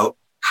working out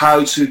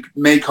how to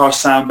make our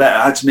sound better,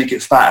 how to make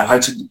it fatter, how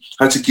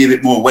to give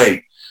it more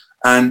weight.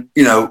 And,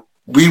 you know,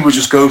 we would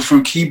just go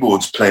through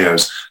keyboards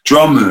players,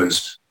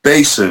 drummers,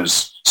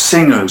 bassers,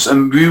 singers,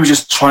 and we were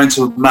just trying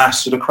to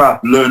master the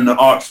craft, learn the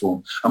art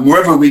form. And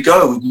wherever we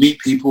go, we'd meet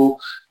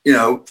people. You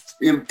know,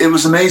 it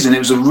was amazing. It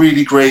was a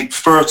really great,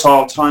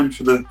 fertile time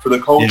for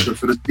the culture,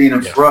 for the scene,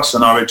 and for us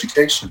and our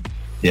education.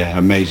 Yeah,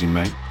 amazing,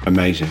 mate.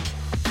 Amazing.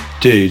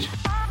 Dude,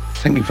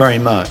 thank you very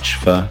much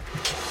for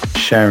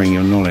sharing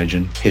your knowledge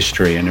and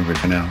history and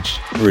everything else.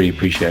 Really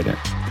appreciate it.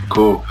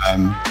 Cool.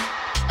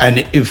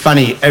 And it's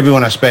funny,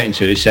 everyone I've spoken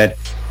to has said,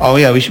 oh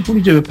yeah, we should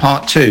probably do a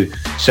part 2.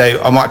 So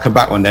I might come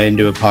back one day and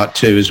do a part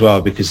 2 as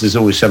well, because there's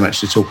always so much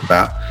to talk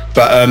about.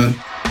 But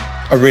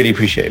I really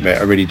appreciate it, mate.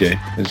 I really do.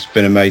 It's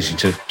been amazing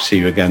to see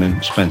you again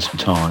and spend some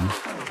time.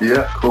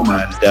 Yeah, cool,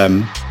 man.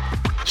 And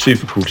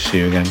super cool to see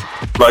you again.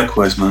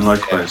 Likewise, man.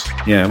 Likewise.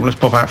 Yeah, well, let's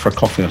pop out for a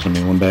coffee or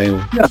something one day.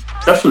 Or... Yeah,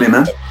 definitely,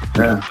 man.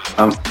 Yeah,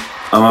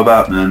 I'm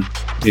about, man.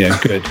 Yeah,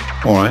 good.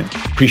 All right.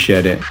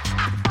 Appreciate it.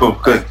 Cool,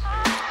 good.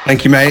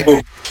 Thank you, mate.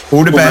 Cool.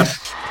 All the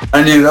best.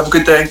 Man. And you, have a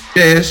good day.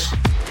 Cheers.